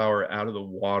Mayflower out of the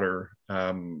water,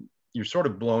 you're sort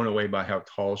of blown away by how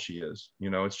tall she is. You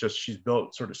know, it's just, she's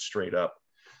built sort of straight up.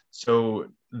 So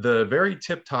the very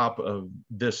tip top of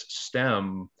this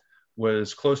stem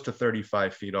was close to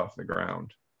 35 feet off the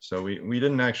ground. So we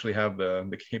didn't actually have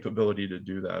the capability to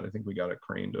do that. I think we got a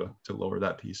crane to lower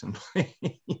that piece in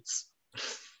place.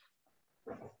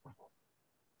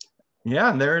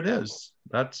 Yeah, and there it is.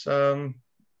 That's the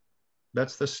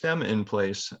stem in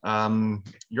place.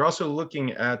 You're also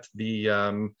looking at the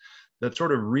that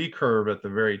sort of recurve at the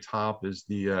very top is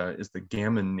the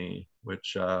gammon knee,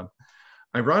 which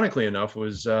ironically enough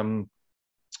was a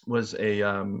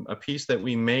piece that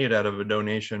we made out of a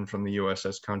donation from the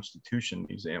USS Constitution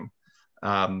Museum.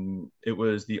 It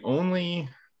was the only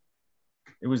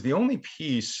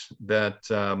piece that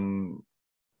let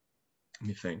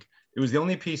me think. It was the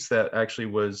only piece that actually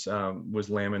was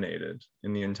laminated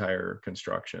in the entire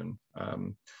construction.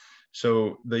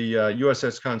 So the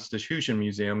USS Constitution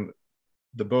Museum,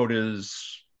 the boat is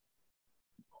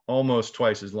almost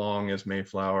twice as long as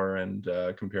Mayflower and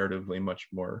comparatively much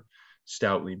more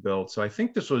stoutly built. So I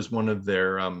think this was one of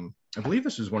their, I believe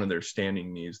this was one of their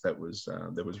standing knees that was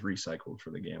recycled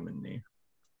for the gammon knee.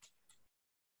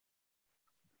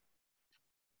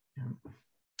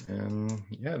 And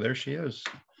yeah, there she is.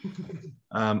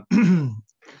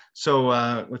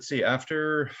 So let's see,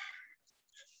 after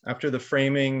the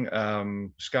framing,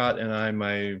 Scott and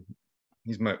I,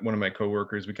 he's one of my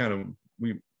coworkers,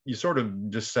 you sort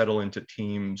of just settle into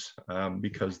teams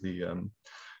because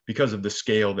of the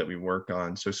scale that we work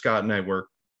on. So Scott and I work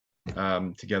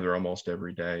together almost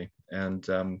every day, and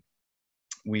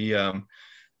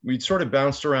we sort of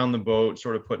bounced around the boat,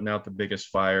 sort of putting out the biggest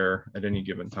fire at any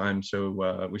given time.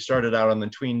 So we started out on the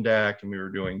tween deck, and we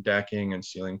were doing decking and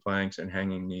ceiling planks and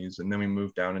hanging knees, and then we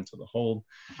moved down into the hold.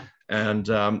 And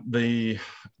the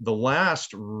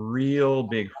last real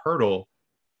big hurdle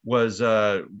was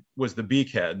the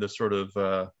beakhead, the sort of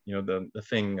the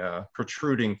thing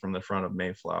protruding from the front of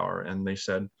Mayflower. And they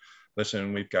said,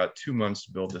 listen, we've got 2 months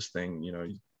to build this thing,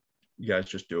 you guys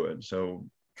just do it. So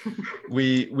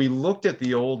we looked at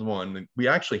the old one. We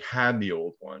actually had the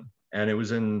old one, and it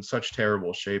was in such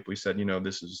terrible shape. We said,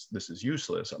 this is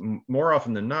useless. More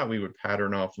often than not, we would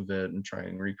pattern off of it and try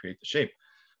and recreate the shape.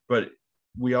 But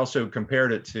we also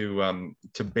compared it to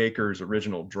Baker's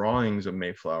original drawings of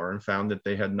Mayflower and found that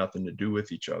they had nothing to do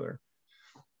with each other.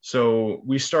 So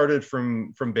we started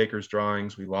from Baker's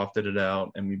drawings, we lofted it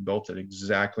out, and we built it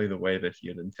exactly the way that he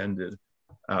had intended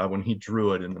when he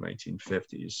drew it in the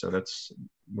 1950s. So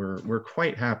we're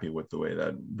quite happy with the way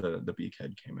that the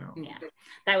beakhead came out. Yeah,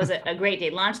 that was a great day.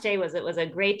 Launch day was a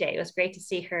great day. It was great to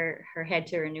see her head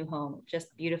to her new home.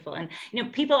 Just beautiful. And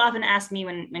people often ask me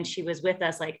when she was with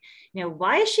us, like,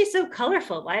 why is she so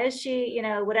colorful? Why is she,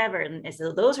 whatever? And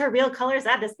so those her real colors?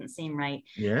 That doesn't seem right.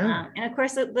 Yeah. And of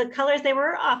course, the colors, they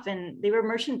were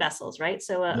merchant vessels, right?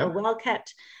 So a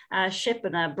well-kept ship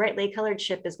and a brightly colored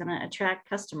ship is going to attract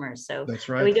customers. So that's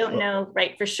right. We don't know,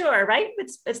 right, for sure, right?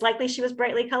 It's likely she was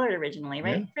brightly colored originally,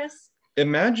 right, yeah. Chris?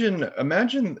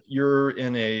 Imagine you're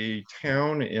in a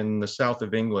town in the south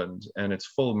of England and it's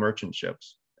full of merchant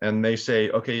ships, and they say,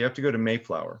 okay, you have to go to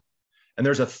Mayflower, and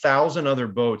there's 1,000 other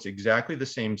boats exactly the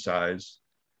same size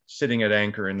sitting at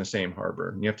anchor in the same harbor,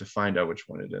 and you have to find out which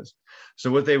one it is.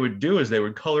 So what they would do is they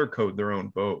would color code their own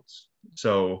boats.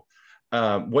 So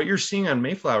what you're seeing on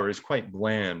Mayflower is quite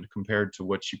bland compared to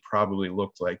what she probably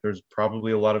looked like. There's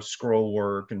probably a lot of scroll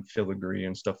work and filigree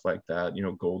and stuff like that,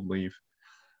 gold leaf.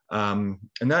 And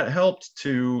that helped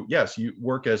to, yes, you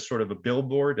work as sort of a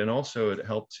billboard, and also it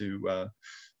helped to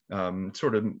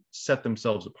sort of set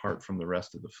themselves apart from the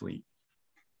rest of the fleet.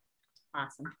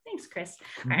 Awesome. Thanks, Chris.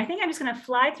 All right, I think I'm just going to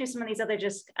fly through some of these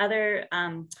other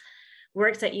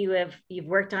works that you've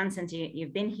worked on since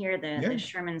you've been here. The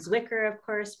Sherman's Wicker, of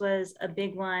course, was a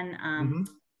big one.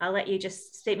 I'll let you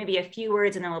just state maybe a few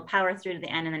words, and then we'll power through to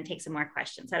the end and then take some more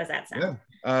questions. How does that sound?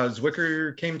 Yeah,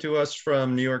 Zwicker came to us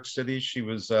from New York City. She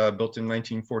was built in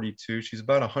 1942. She's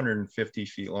about 150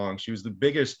 feet long. She was the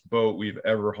biggest boat we've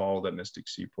ever hauled at Mystic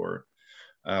Seaport.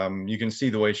 You can see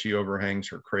the way she overhangs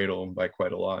her cradle by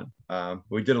quite a lot.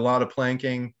 We did a lot of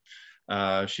planking.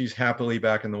 She's happily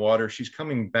back in the water. She's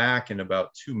coming back in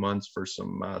about 2 months for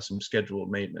some scheduled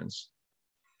maintenance.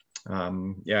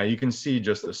 Yeah, you can see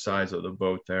just the size of the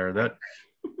boat there. That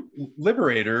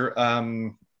Liberator,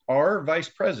 our vice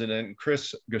president,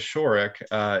 Chris Gashorek,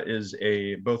 is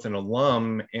both an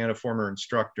alum and a former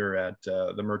instructor at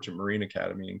the Merchant Marine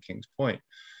Academy in Kings Point.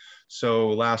 So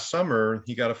last summer,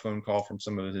 he got a phone call from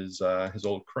some of his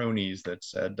old cronies that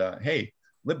said, hey,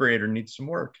 Liberator needs some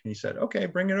work. And he said, okay,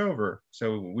 bring it over.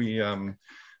 So we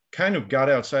kind of got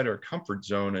outside our comfort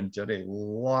zone and did a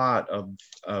lot of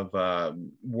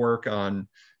work on,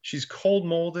 she's cold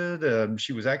molded.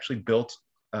 She was actually built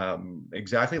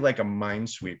exactly like a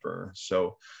minesweeper.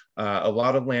 So a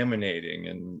lot of laminating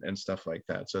and stuff like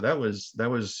that. So that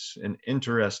was an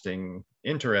interesting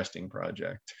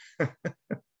project.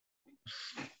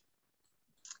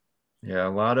 Yeah, a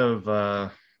lot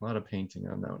of painting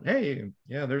on that one. Hey,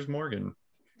 yeah, there's Morgan.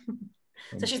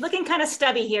 So she's looking kind of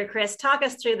stubby here, Chris. Talk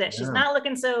us through this. Yeah. She's not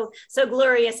looking so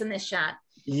glorious in this shot.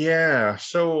 Yeah,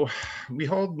 so we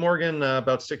hauled Morgan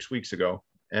about 6 weeks ago,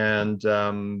 and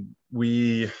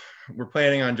we were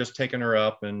planning on just taking her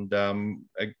up, and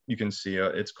you can see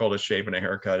it's called a shave and a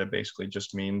haircut. It basically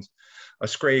just means a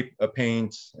scrape, a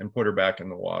paint, and put her back in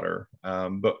the water.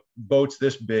 But boats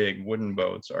this big, wooden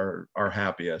boats, are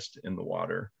happiest in the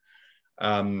water.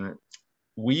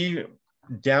 We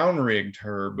downrigged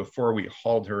her before we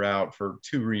hauled her out for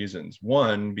 2 reasons.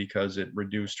 One, because it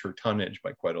reduced her tonnage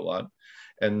by quite a lot,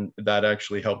 and that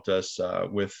actually helped us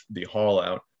with the haul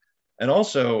out. And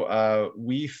also,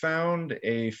 we found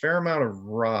a fair amount of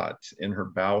rot in her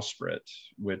bowsprit,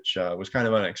 which was kind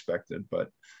of unexpected, but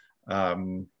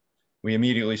we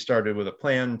immediately started with a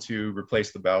plan to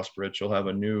replace the bowsprit. She'll have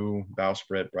a new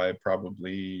bowsprit by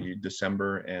probably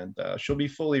December, and she'll be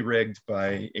fully rigged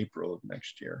by April of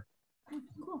next year.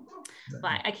 Cool.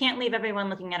 Well, I can't leave everyone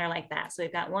looking at her like that. So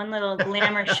we've got one little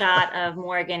glamour shot of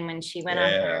Morgan when she went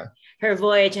on her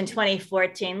voyage in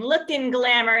 2014, looking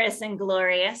glamorous and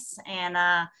glorious. And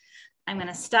I'm going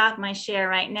to stop my share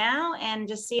right now and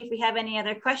just see if we have any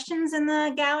other questions in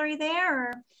the gallery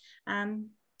there, or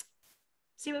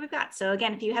see what we've got. So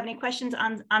again, if you have any questions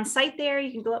on site there,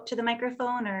 you can go up to the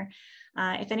microphone, or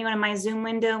if anyone in my Zoom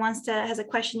window has a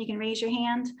question, you can raise your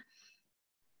hand.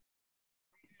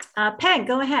 Peg,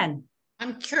 go ahead.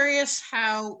 I'm curious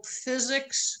how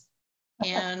physics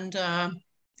and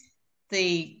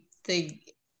the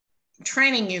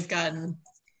training you've gotten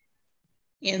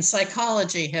in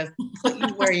psychology have put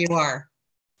you where you are.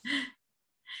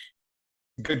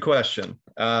 Good question.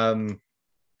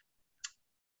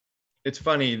 It's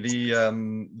funny,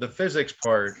 the physics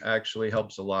part actually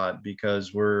helps a lot,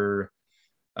 because we're,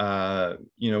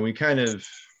 we kind of,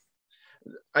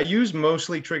 I use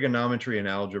mostly trigonometry and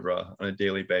algebra on a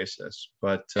daily basis,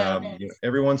 but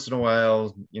every once in a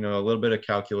while, a little bit of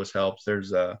calculus helps.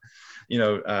 There's,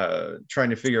 trying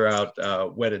to figure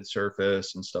out wetted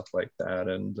surface and stuff like that,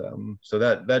 and so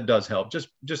that does help.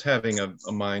 Just having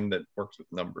a mind that works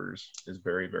with numbers is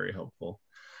very, very helpful.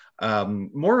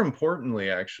 More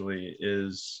importantly, actually,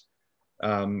 is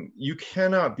you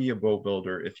cannot be a boat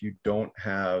builder if you don't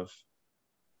have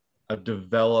a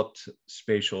developed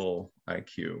spatial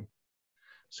IQ.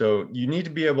 So you need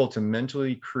to be able to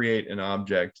mentally create an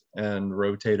object and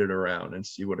rotate it around and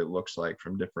see what it looks like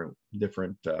from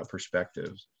different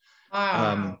perspectives.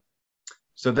 Wow.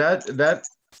 So that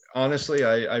honestly,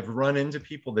 I've run into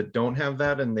people that don't have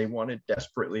that, and they wanted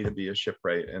desperately to be a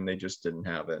shipwright, and they just didn't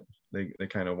have it. They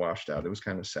kind of washed out. It was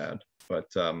kind of sad. But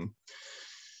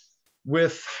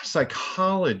with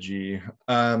psychology,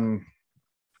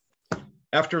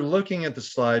 after looking at the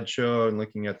slideshow and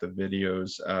looking at the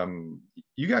videos,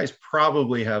 you guys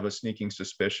probably have a sneaking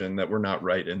suspicion that we're not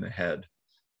right in the head.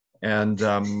 And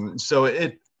so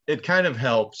it kind of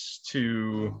helps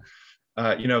to,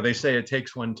 they say it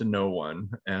takes one to know one.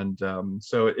 And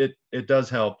so it does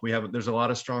help. There's a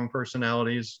lot of strong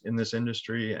personalities in this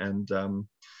industry, and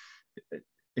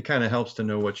it kind of helps to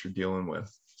know what you're dealing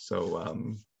with.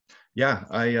 So yeah,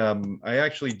 I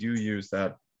actually do use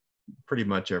that pretty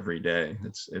much every day.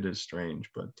 It is strange,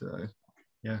 but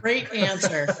yeah. Great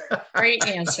answer. Great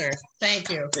answer. Thank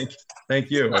you.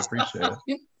 Thank you. I appreciate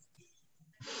it.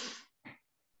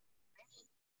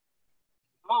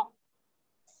 Hello.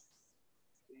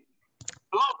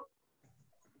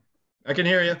 I can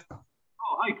hear you. Oh,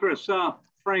 hi, Chris.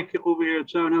 Frank over here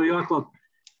at New York Club.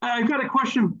 I've got a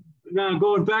question now,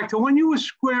 going back to when you were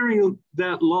squaring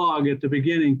that log at the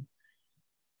beginning.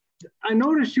 I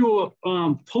noticed you were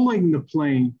pulling the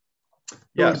plane.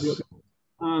 Yes.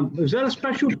 Is that a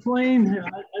special plane?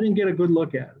 I didn't get a good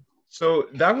look at it. So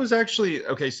that was actually,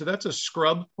 okay, so that's a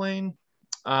scrub plane.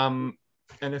 And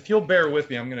if you'll bear with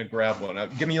me, I'm going to grab one.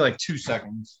 Give me like 2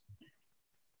 seconds.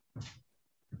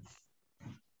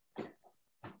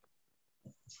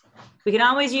 We can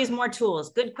always use more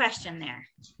tools. Good question there.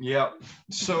 Yeah.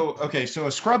 So, okay, so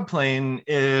a scrub plane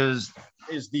is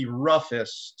the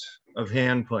roughest of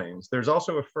hand planes. There's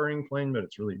also a furring plane, but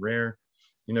it's really rare.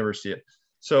 You never see it.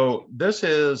 So this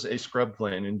is a scrub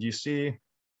plane, and do you see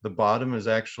the bottom is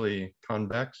actually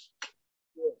convex?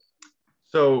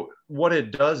 So what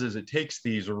it does is it takes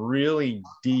these really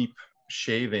deep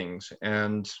shavings,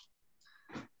 and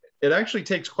it actually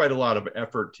takes quite a lot of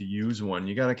effort to use one.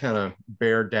 You got to kind of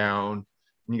bear down,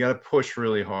 and you got to push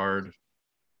really hard.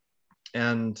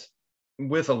 And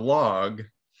with a log,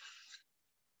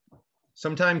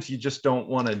 sometimes you just don't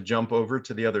want to jump over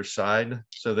to the other side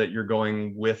so that you're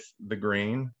going with the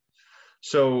grain.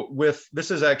 So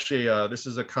this is actually this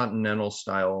is a continental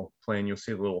style plane. You'll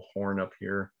see a little horn up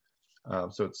here.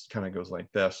 So it's kind of goes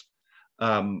like this.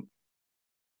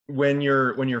 When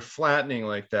you're flattening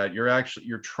like that,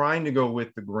 you're trying to go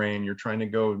with the grain. You're trying to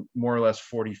go more or less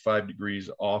 45 degrees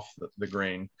off the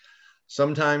grain.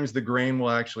 Sometimes the grain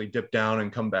will actually dip down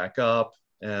and come back up,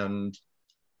 and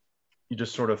you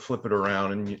just sort of flip it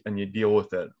around and you deal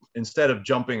with it instead of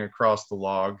jumping across the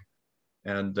log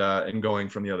and going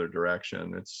from the other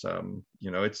direction. It's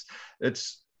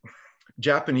it's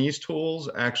Japanese tools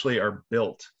actually are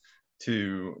built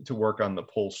to work on the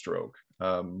pull stroke.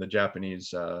 The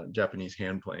Japanese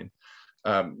hand plane.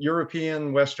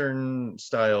 European Western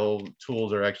style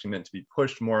tools are actually meant to be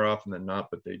pushed more often than not,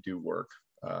 but they do work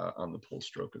on the pull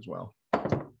stroke as well.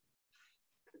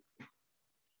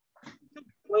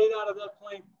 Blade out of that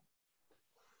plane.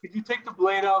 Could you take the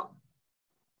blade out?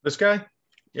 This guy?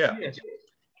 Yeah. Yes.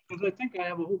 Because I think I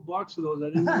have a whole box of those. I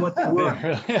didn't know what they were.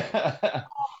 Let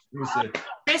me see.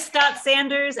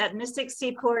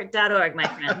 Chris.Sanders@mysticseaport.org, my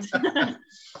friend.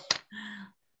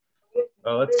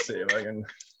 Oh, let's see if I can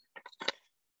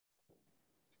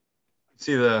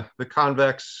see the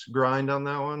convex grind on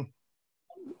that one.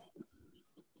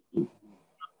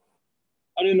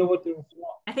 I didn't know what they were for.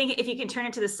 I think if you can turn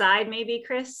it to the side, maybe,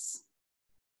 Chris.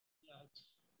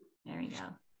 There we go.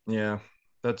 Yeah,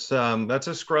 that's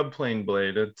a scrub plane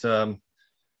blade.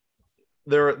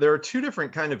 There are two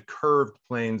different kind of curved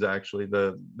planes actually.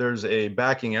 There's a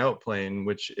backing out plane,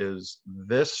 which is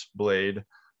this blade,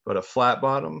 but a flat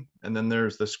bottom, and then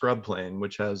there's the scrub plane,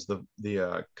 which has the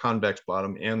convex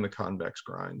bottom and the convex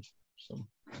grind. So.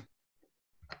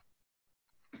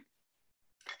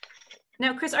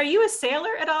 Now, Chris, are you a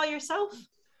sailor at all yourself?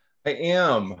 I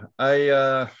am.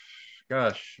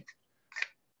 Gosh,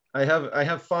 I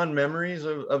have fond memories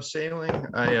of sailing.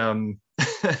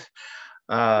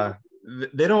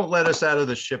 They don't let us out of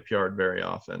the shipyard very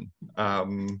often.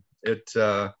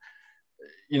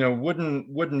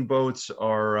 Wooden boats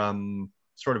are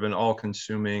sort of an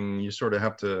all-consuming. You sort of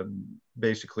have to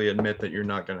basically admit that you're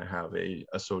not going to have a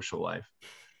social life.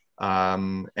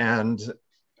 And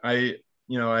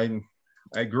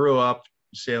I grew up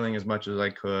sailing as much as I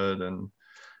could, and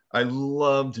I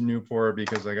loved Newport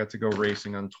because I got to go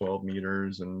racing on 12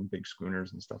 meters and big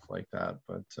schooners and stuff like that.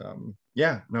 But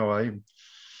yeah, no,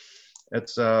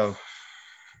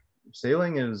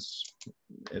 sailing is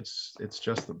it's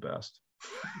just the best.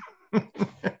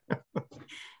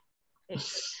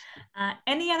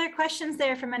 Any other questions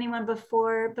there from anyone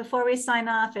before we sign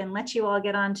off and let you all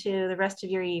get on to the rest of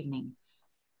your evening?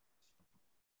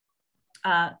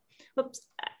 Whoops,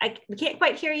 we can't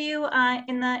quite hear you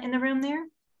in the room there.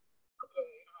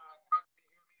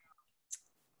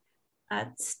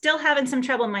 Still having some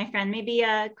trouble, my friend. Maybe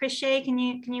Chris Shea, can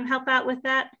you help out with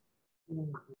that?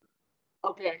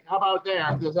 Okay, how about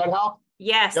there? Does that help?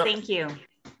 Yes, Yep. Thank you.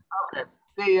 Okay.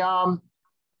 The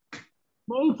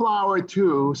Mayflower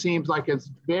II seems like it's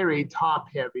very top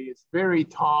heavy. It's very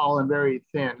tall and very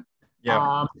thin. Yeah.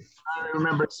 I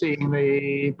remember seeing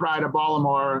the Pride of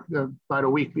Baltimore about a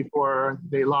week before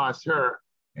they lost her,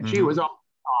 and she was all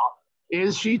tall.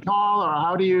 Is she tall, or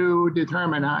how do you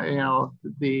determine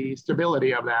the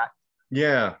stability of that?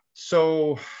 Yeah.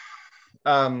 So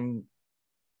that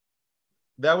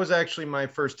was actually my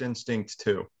first instinct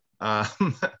too.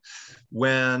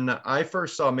 When I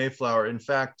first saw Mayflower, in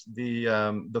fact,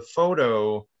 the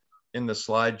photo in the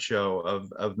slideshow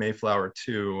of Mayflower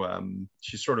II,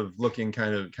 she's sort of looking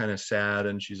kind of sad,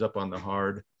 and she's up on the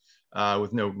hard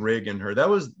with no rig in her. That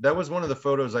was one of the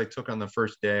photos I took on the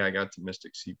first day I got to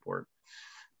Mystic Seaport.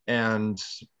 And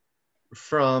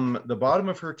from the bottom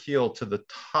of her keel to the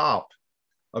top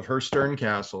of her stern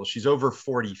castle, she's over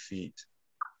 40 feet.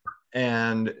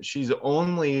 And she's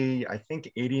only, I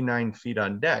think, 89 feet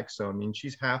on deck. So, I mean,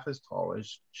 she's half as tall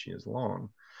as she is long.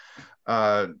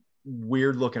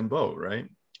 Weird looking boat, right?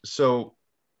 So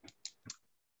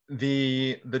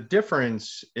the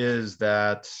difference is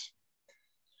that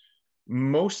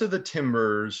most of the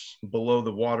timbers below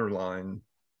the waterline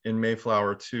in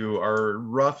Mayflower II are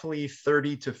roughly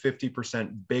 30 to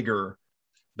 50% bigger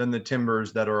than the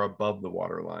timbers that are above the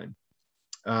waterline.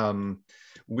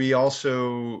 We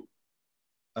also,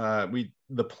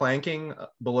 the planking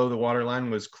below the waterline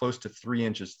was close to 3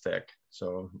 inches thick.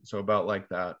 So about like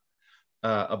that.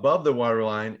 Above the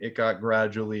waterline, it got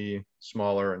gradually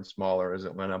smaller and smaller as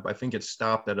it went up. I think it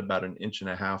stopped at about 1.5 inches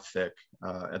thick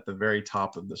at the very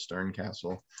top of the stern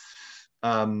castle.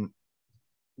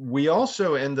 We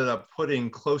also ended up putting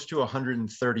close to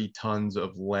 130 tons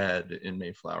of lead in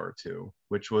Mayflower II,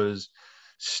 which was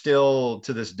still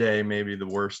to this day maybe the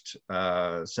worst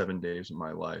 7 days of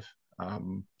my life.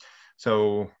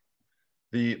 So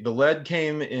the lead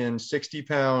came in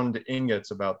 60-pound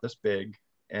ingots about this big,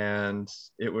 and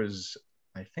it was,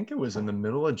 I think it was in the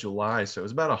middle of July, so it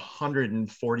was about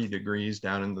 140 degrees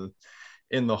down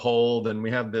in the hold, and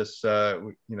we have this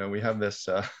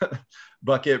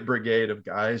bucket brigade of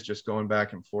guys just going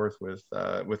back and forth with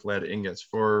lead ingots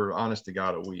for, honest to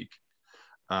God, a week.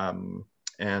 So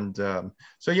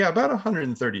yeah, about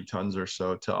 130 tons or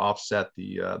so to offset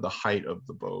the height of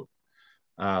the boat.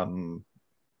 Yeah,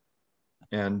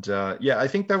 I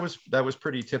think that was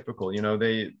pretty typical. You know,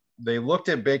 they looked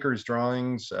at Baker's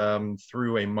drawings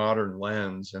through a modern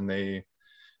lens, and they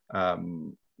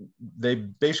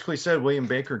basically said William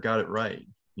Baker got it right.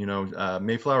 You know,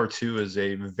 Mayflower II is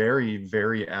a very,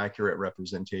 very accurate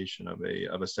representation of a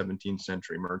 17th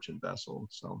century merchant vessel.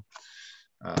 So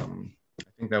I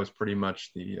think that was pretty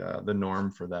much the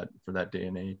norm for that day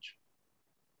and age.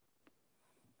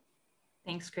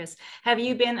 Thanks, Chris. Have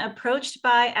you been approached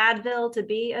by Advil to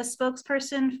be a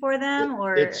spokesperson for them,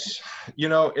 or? It's, you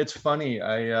know, it's funny.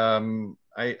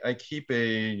 I keep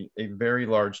a very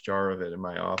large jar of it in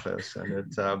my office, and it,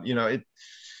 you know,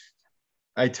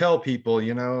 I tell people,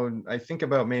 you know, I think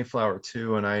about Mayflower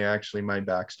II, and my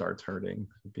back starts hurting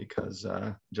because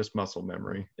just muscle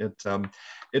memory.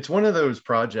 It's one of those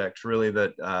projects really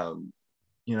that,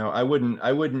 you know, I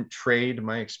wouldn't trade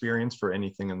my experience for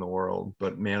anything in the world,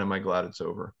 but man, am I glad it's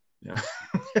over. Yeah.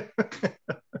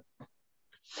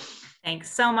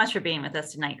 Thanks so much for being with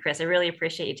us tonight, Chris. I really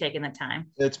appreciate you taking the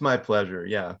time. It's my pleasure.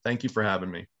 Yeah. Thank you for having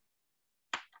me.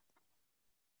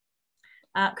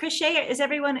 Chris Shea, is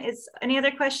any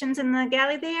other questions in the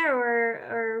galley there,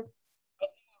 or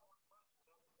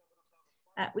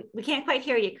we can't quite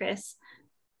hear you, Chris.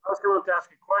 I was going to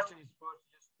ask a question. You're supposed to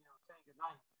just, you know, saying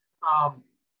goodnight.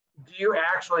 Do you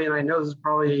actually, and I know this is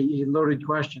probably a loaded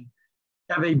question,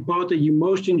 have a boat that you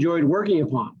most enjoyed working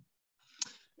upon?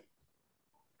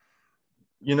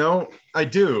 You know, I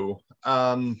do.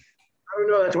 I don't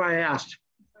know. That's why I asked.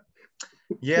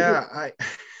 Yeah,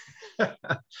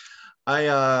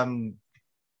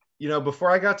 you know, before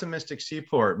I got to Mystic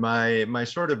Seaport, my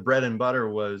sort of bread and butter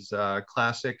was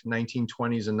classic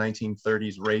 1920s and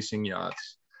 1930s racing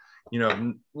yachts. You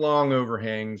know, long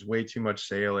overhangs, way too much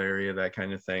sail area, that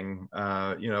kind of thing.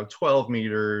 You know, 12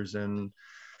 meters and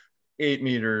 8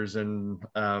 meters. And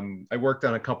I worked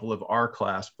on a couple of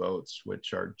R-class boats,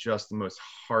 which are just the most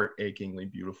heart-achingly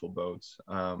beautiful boats.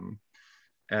 I've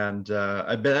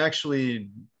been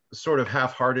actually sort of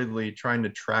half-heartedly trying to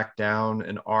track down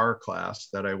an R-class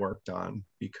that I worked on,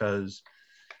 because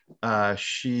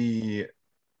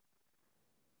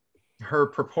her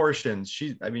proportions,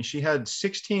 she had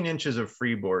 16 inches of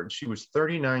freeboard. She was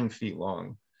 39 feet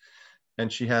long,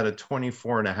 and she had a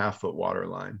 24.5-foot water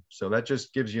line. So that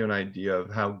just gives you an idea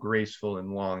of how graceful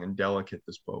and long and delicate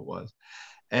this boat was.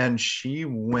 And she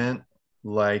went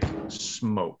like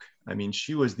smoke. I mean,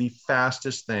 she was the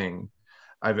fastest thing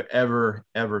I've ever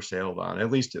sailed on. At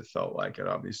least it felt like it.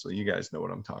 Obviously, you guys know what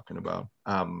I'm talking about.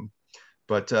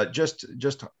 But just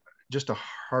a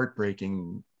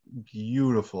heartbreaking,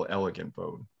 beautiful, elegant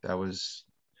boat. That was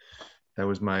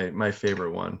my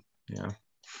favorite one. Yeah.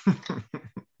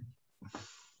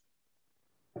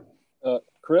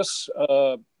 Chris,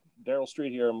 Daryl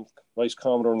Street here. I'm Vice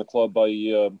Commodore in the club.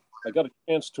 I got a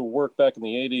chance to work back in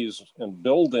the 80s in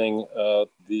building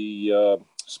the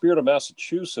Spirit of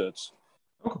Massachusetts.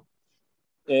 Oh.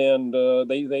 And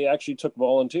they actually took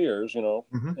volunteers, you know,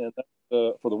 Mm-hmm. and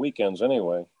for the weekends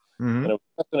anyway. Mm-hmm. And it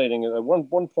was fascinating.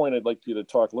 One point I'd like you to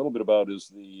talk a little bit about is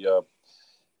the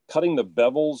cutting the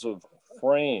bevels of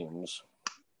frames.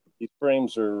 These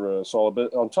frames are solid.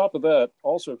 But on top of that,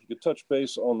 also, if you could touch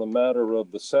base on the matter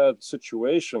of the sad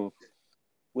situation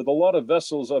with a lot of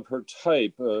vessels of her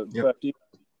type, in fact, even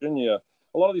in Virginia,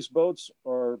 a lot of these boats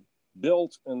are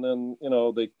built and then, you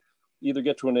know, they either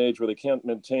get to an age where they can't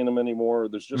maintain them anymore.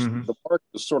 There's just the market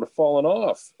has sort of fallen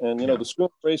off. And, you know, the schooner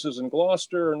races in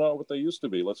Gloucester are not what they used to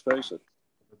be. Let's face it.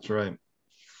 That's right.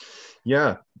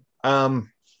 Yeah.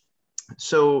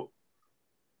 So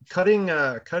cutting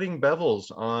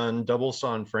bevels on double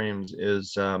sawn frames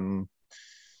is one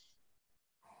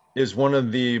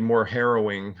of the more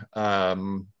harrowing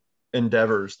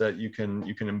endeavors that you can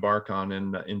embark on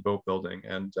in boat building.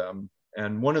 And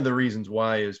And one of the reasons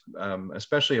why is,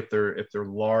 especially if they're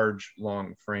large,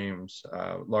 long frames,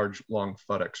 large, long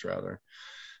futtocks rather,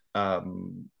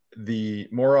 the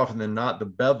more often than not, the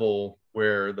bevel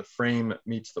where the frame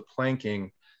meets the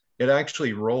planking, it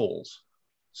actually rolls.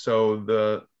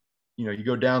 So you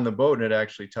go down the boat and it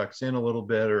actually tucks in a little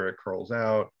bit or it curls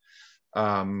out.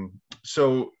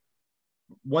 So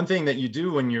one thing that you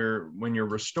do when you're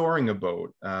restoring a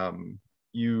boat,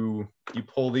 you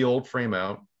pull the old frame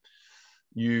out.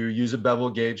 You use a bevel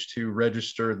gauge to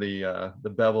register the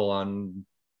bevel on.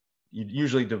 You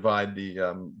usually divide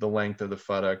the length of the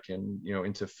futtock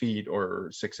into feet or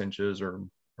 6 inches or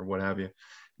what have you.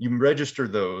 You register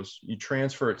those. You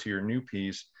transfer it to your new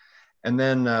piece, and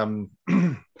then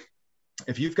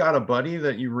if you've got a buddy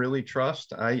that you really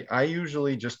trust, I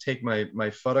usually just take my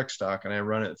futtock stock and I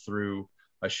run it through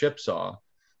a ship saw,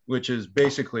 which is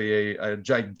basically a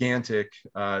gigantic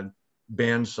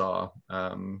bandsaw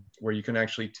where you can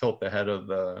actually tilt the head of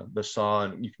the saw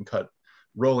and you can cut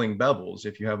rolling bevels.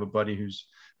 If you have a buddy who's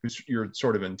you're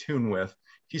sort of in tune with,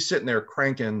 he's sitting there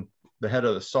cranking the head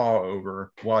of the saw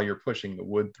over while you're pushing the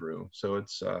wood through. So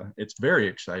it's very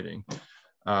exciting.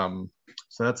 So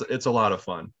it's a lot of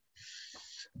fun.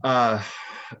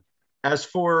 As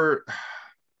for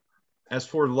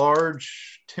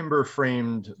large timber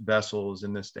framed vessels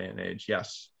in this day and age,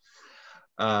 yes.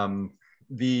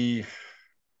 The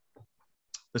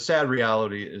sad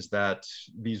reality is that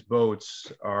these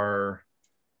boats are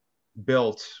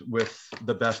built with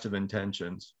the best of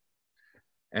intentions.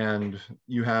 And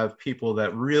you have people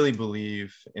that really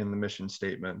believe in the mission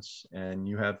statements, and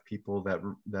you have people that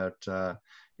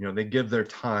they give their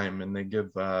time and they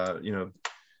give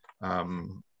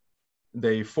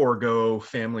they forego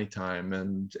family time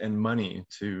and money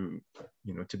to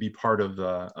be part of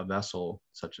a vessel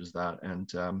such as that.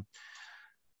 And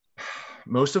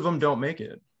most of them don't make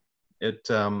it.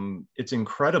 It's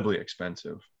incredibly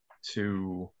expensive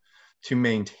to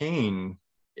maintain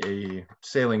a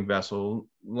sailing vessel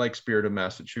like Spirit of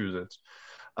Massachusetts,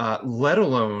 let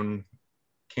alone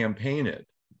campaign it,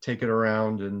 take it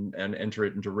around and enter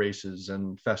it into races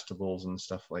and festivals and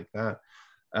stuff like that.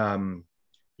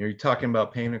 You're talking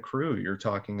about paying a crew. You're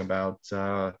talking about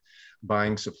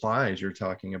buying supplies. You're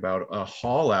talking about a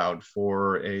haul out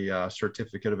for a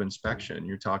certificate of inspection.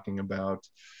 You're talking about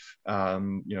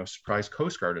surprise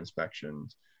Coast Guard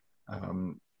inspections.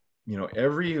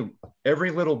 Every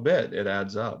little bit, it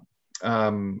adds up.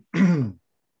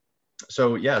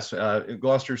 So yes,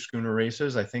 Gloucester schooner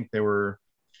races, I think there were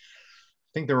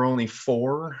only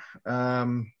 4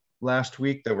 last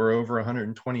week that were over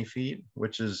 120 feet,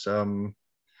 which is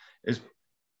it's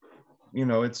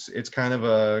kind of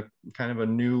a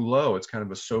new low. It's kind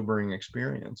of a sobering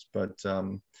experience, but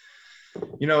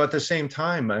at the same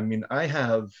time, I mean, I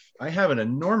have an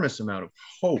enormous amount of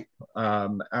hope.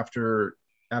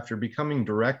 After becoming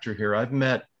director here, I've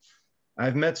met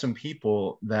some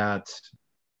people that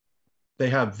they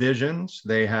have visions,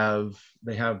 they have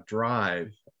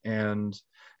drive, and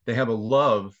they have a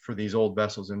love for these old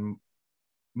vessels, and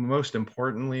most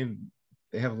importantly,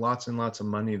 they have lots and lots of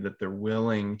money that they're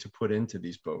willing to put into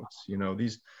these boats.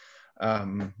 These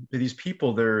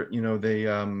people,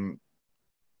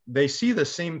 they see the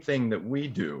same thing that we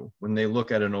do when they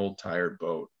look at an old tired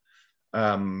boat.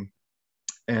 Some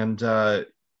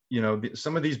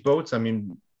of these boats, I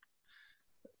mean,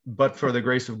 but for the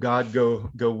grace of God, go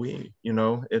we.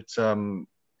 It's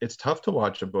tough to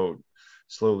watch a boat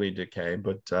slowly decay,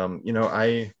 but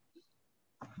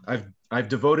I've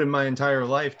devoted my entire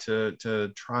life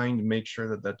to trying to make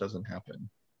sure that doesn't happen.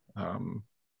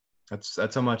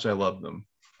 That's how much I love them.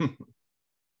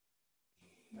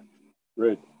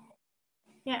 Great.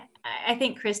 Yeah, I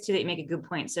think, Chris, too, that you make a good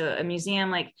point. So a museum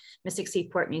like Mystic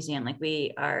Seaport Museum, like,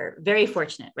 we are very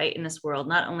fortunate, right, in this world,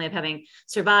 not only of having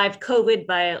survived COVID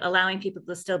by allowing people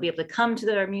to still be able to come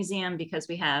to our museum because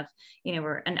we have,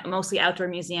 we're a mostly outdoor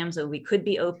museum, so we could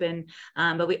be open,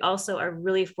 but we also are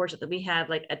really fortunate that we have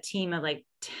like a team of like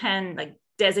 10 like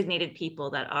designated people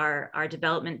that are our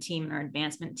development team and our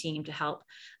advancement team to help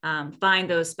find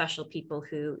those special people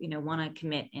who want to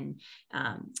commit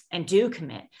and do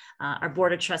commit. Our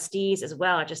board of trustees as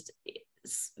well are just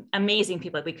amazing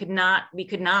people. Like, we could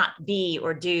not be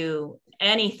or do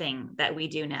anything that we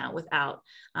do now without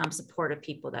support of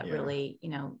people that really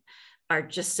are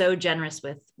just so generous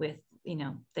with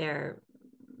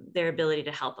their ability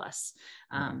to help us.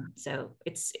 So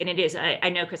it is, I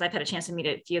know, because I've had a chance to meet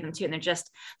a few of them too, and they're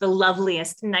just the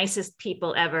loveliest, nicest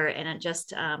people ever. And it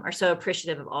just are so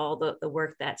appreciative of all the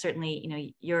work that certainly, you know,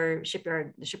 your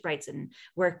shipyard, the shipwrights and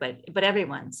work, but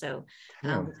everyone. So we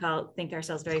all think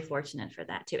ourselves very fortunate for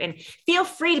that too. And feel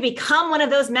free to become one of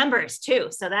those members too.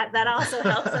 So that also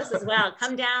helps us as well.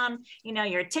 Come down, you know,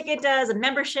 your ticket does, a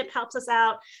membership helps us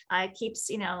out. It keeps,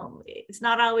 you know, it's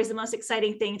not always the most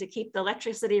exciting thing to keep the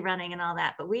electricity running and all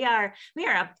that, but we are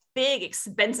a big,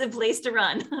 expensive place to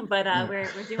run, but we're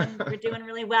doing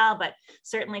really well, but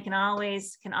certainly can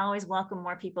always welcome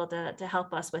more people to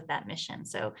help us with that mission.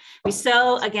 So we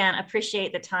again,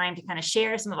 appreciate the time to kind of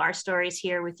share some of our stories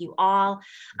here with you all.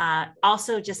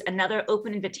 Also, just another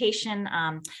open invitation,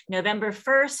 November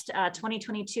 1st,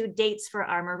 2022 dates for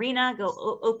our marina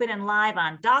go open and live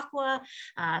on DACWA.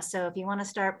 So if you want to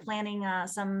start planning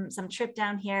some trip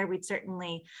down here, we'd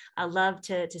certainly love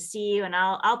to see you, and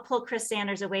I'll pull Chris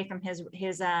Sanders away from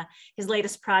his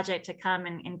latest project to come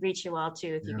and greet you all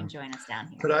too, if you can join us down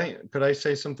here. Could I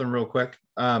say something real quick?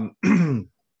 I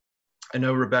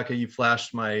know, Rebecca, you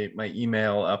flashed my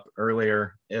email up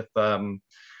earlier. If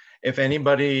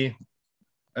anybody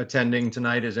attending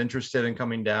tonight is interested in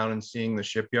coming down and seeing the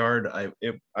shipyard,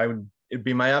 it'd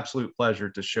be my absolute pleasure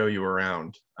to show you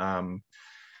around.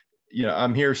 You know,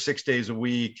 I'm here 6 days a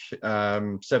week,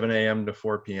 7 a.m. to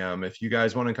 4 p.m. If you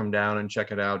guys want to come down and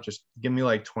check it out, just give me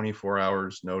like 24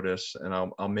 hours notice and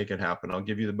I'll make it happen. I'll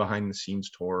give you the behind the scenes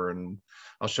tour and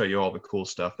I'll show you all the cool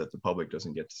stuff that the public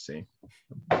doesn't get to see.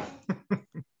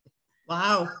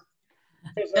 Wow.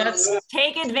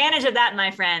 Take advantage of that,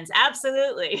 my friends.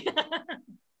 Absolutely.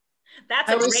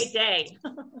 That's a great day.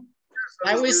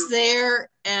 I was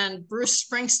there and Bruce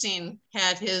Springsteen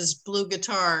had his blue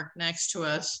guitar next to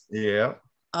us. Yeah.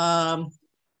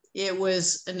 It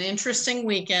was an interesting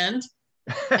weekend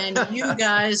and you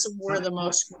guys were the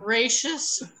most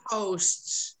gracious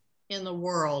hosts in the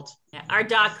world. Yeah, our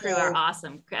dock crew are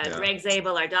awesome. Greg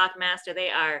Zabel, our dock master, they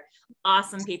are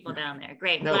awesome people down there.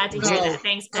 Great. Glad to hear that.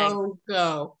 Thanks, Peg.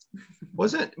 Go.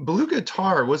 Wasn't blue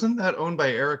guitar, wasn't that owned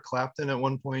by Eric Clapton at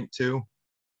one point too?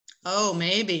 Oh,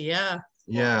 maybe. Yeah.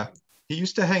 Yeah. He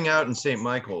used to hang out in St.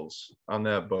 Michael's on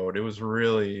that boat. It was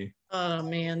really... Oh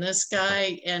man, this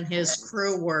guy and his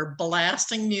crew were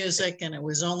blasting music and it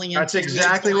was only... That's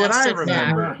exactly what I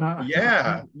remember.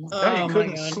 Yeah. No, you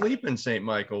couldn't sleep in St.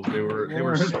 Michael's. They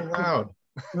were so loud.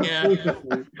 Yeah.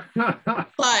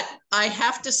 But I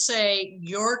have to say,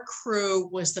 your crew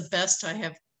was the best I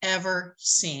have ever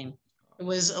seen. It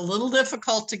was a little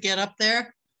difficult to get up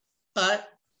there, but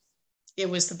it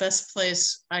was the best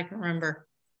place I can remember.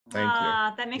 Thank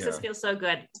you. That makes us feel so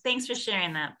good. Thanks for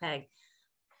sharing that, Peg.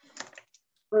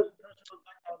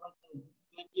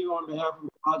 Thank you on behalf of the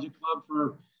Project Club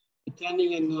for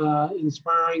attending and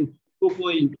inspiring,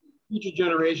 hopefully, future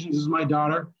generations. This is my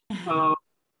daughter. To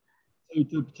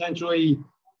potentially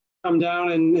come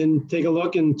down and take a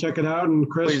look and check it out. And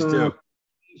Chris, please do.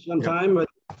 Sometime, but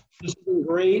this has been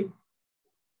great.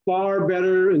 Far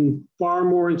better and far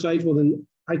more insightful than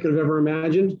I could have ever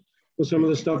imagined with some of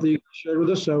the stuff that you shared with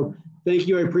us. So thank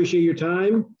you. I appreciate your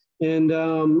time. And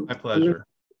my pleasure.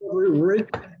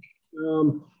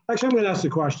 Actually, I'm going to ask the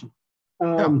question.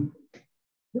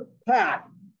 Pat,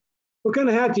 what kind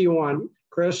of hat do you want,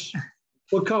 Chris?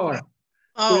 What color?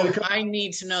 Oh, I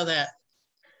need to know that.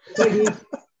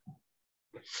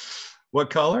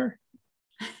 What color?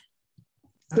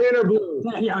 Tan or blue?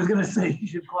 Yeah, I was going to say you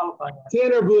should qualify.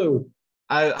 Tan or blue?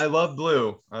 I love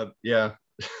blue. Yeah.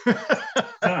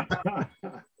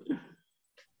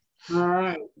 All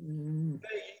right.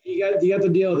 You got the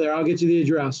deal there. I'll get you the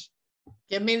address.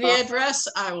 Give me the address.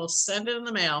 I will send it in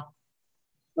the mail.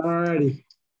 All righty.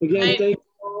 Again, thank you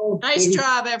all. Nice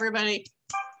job, everybody.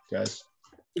 Guys.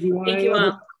 If you want Thank you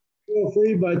all. Feel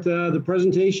free, but the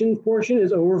presentation portion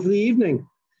is over for the evening.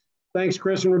 Thanks,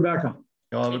 Chris and Rebecca.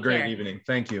 Y'all have a great evening.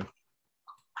 Thank you.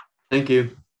 Thank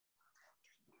you.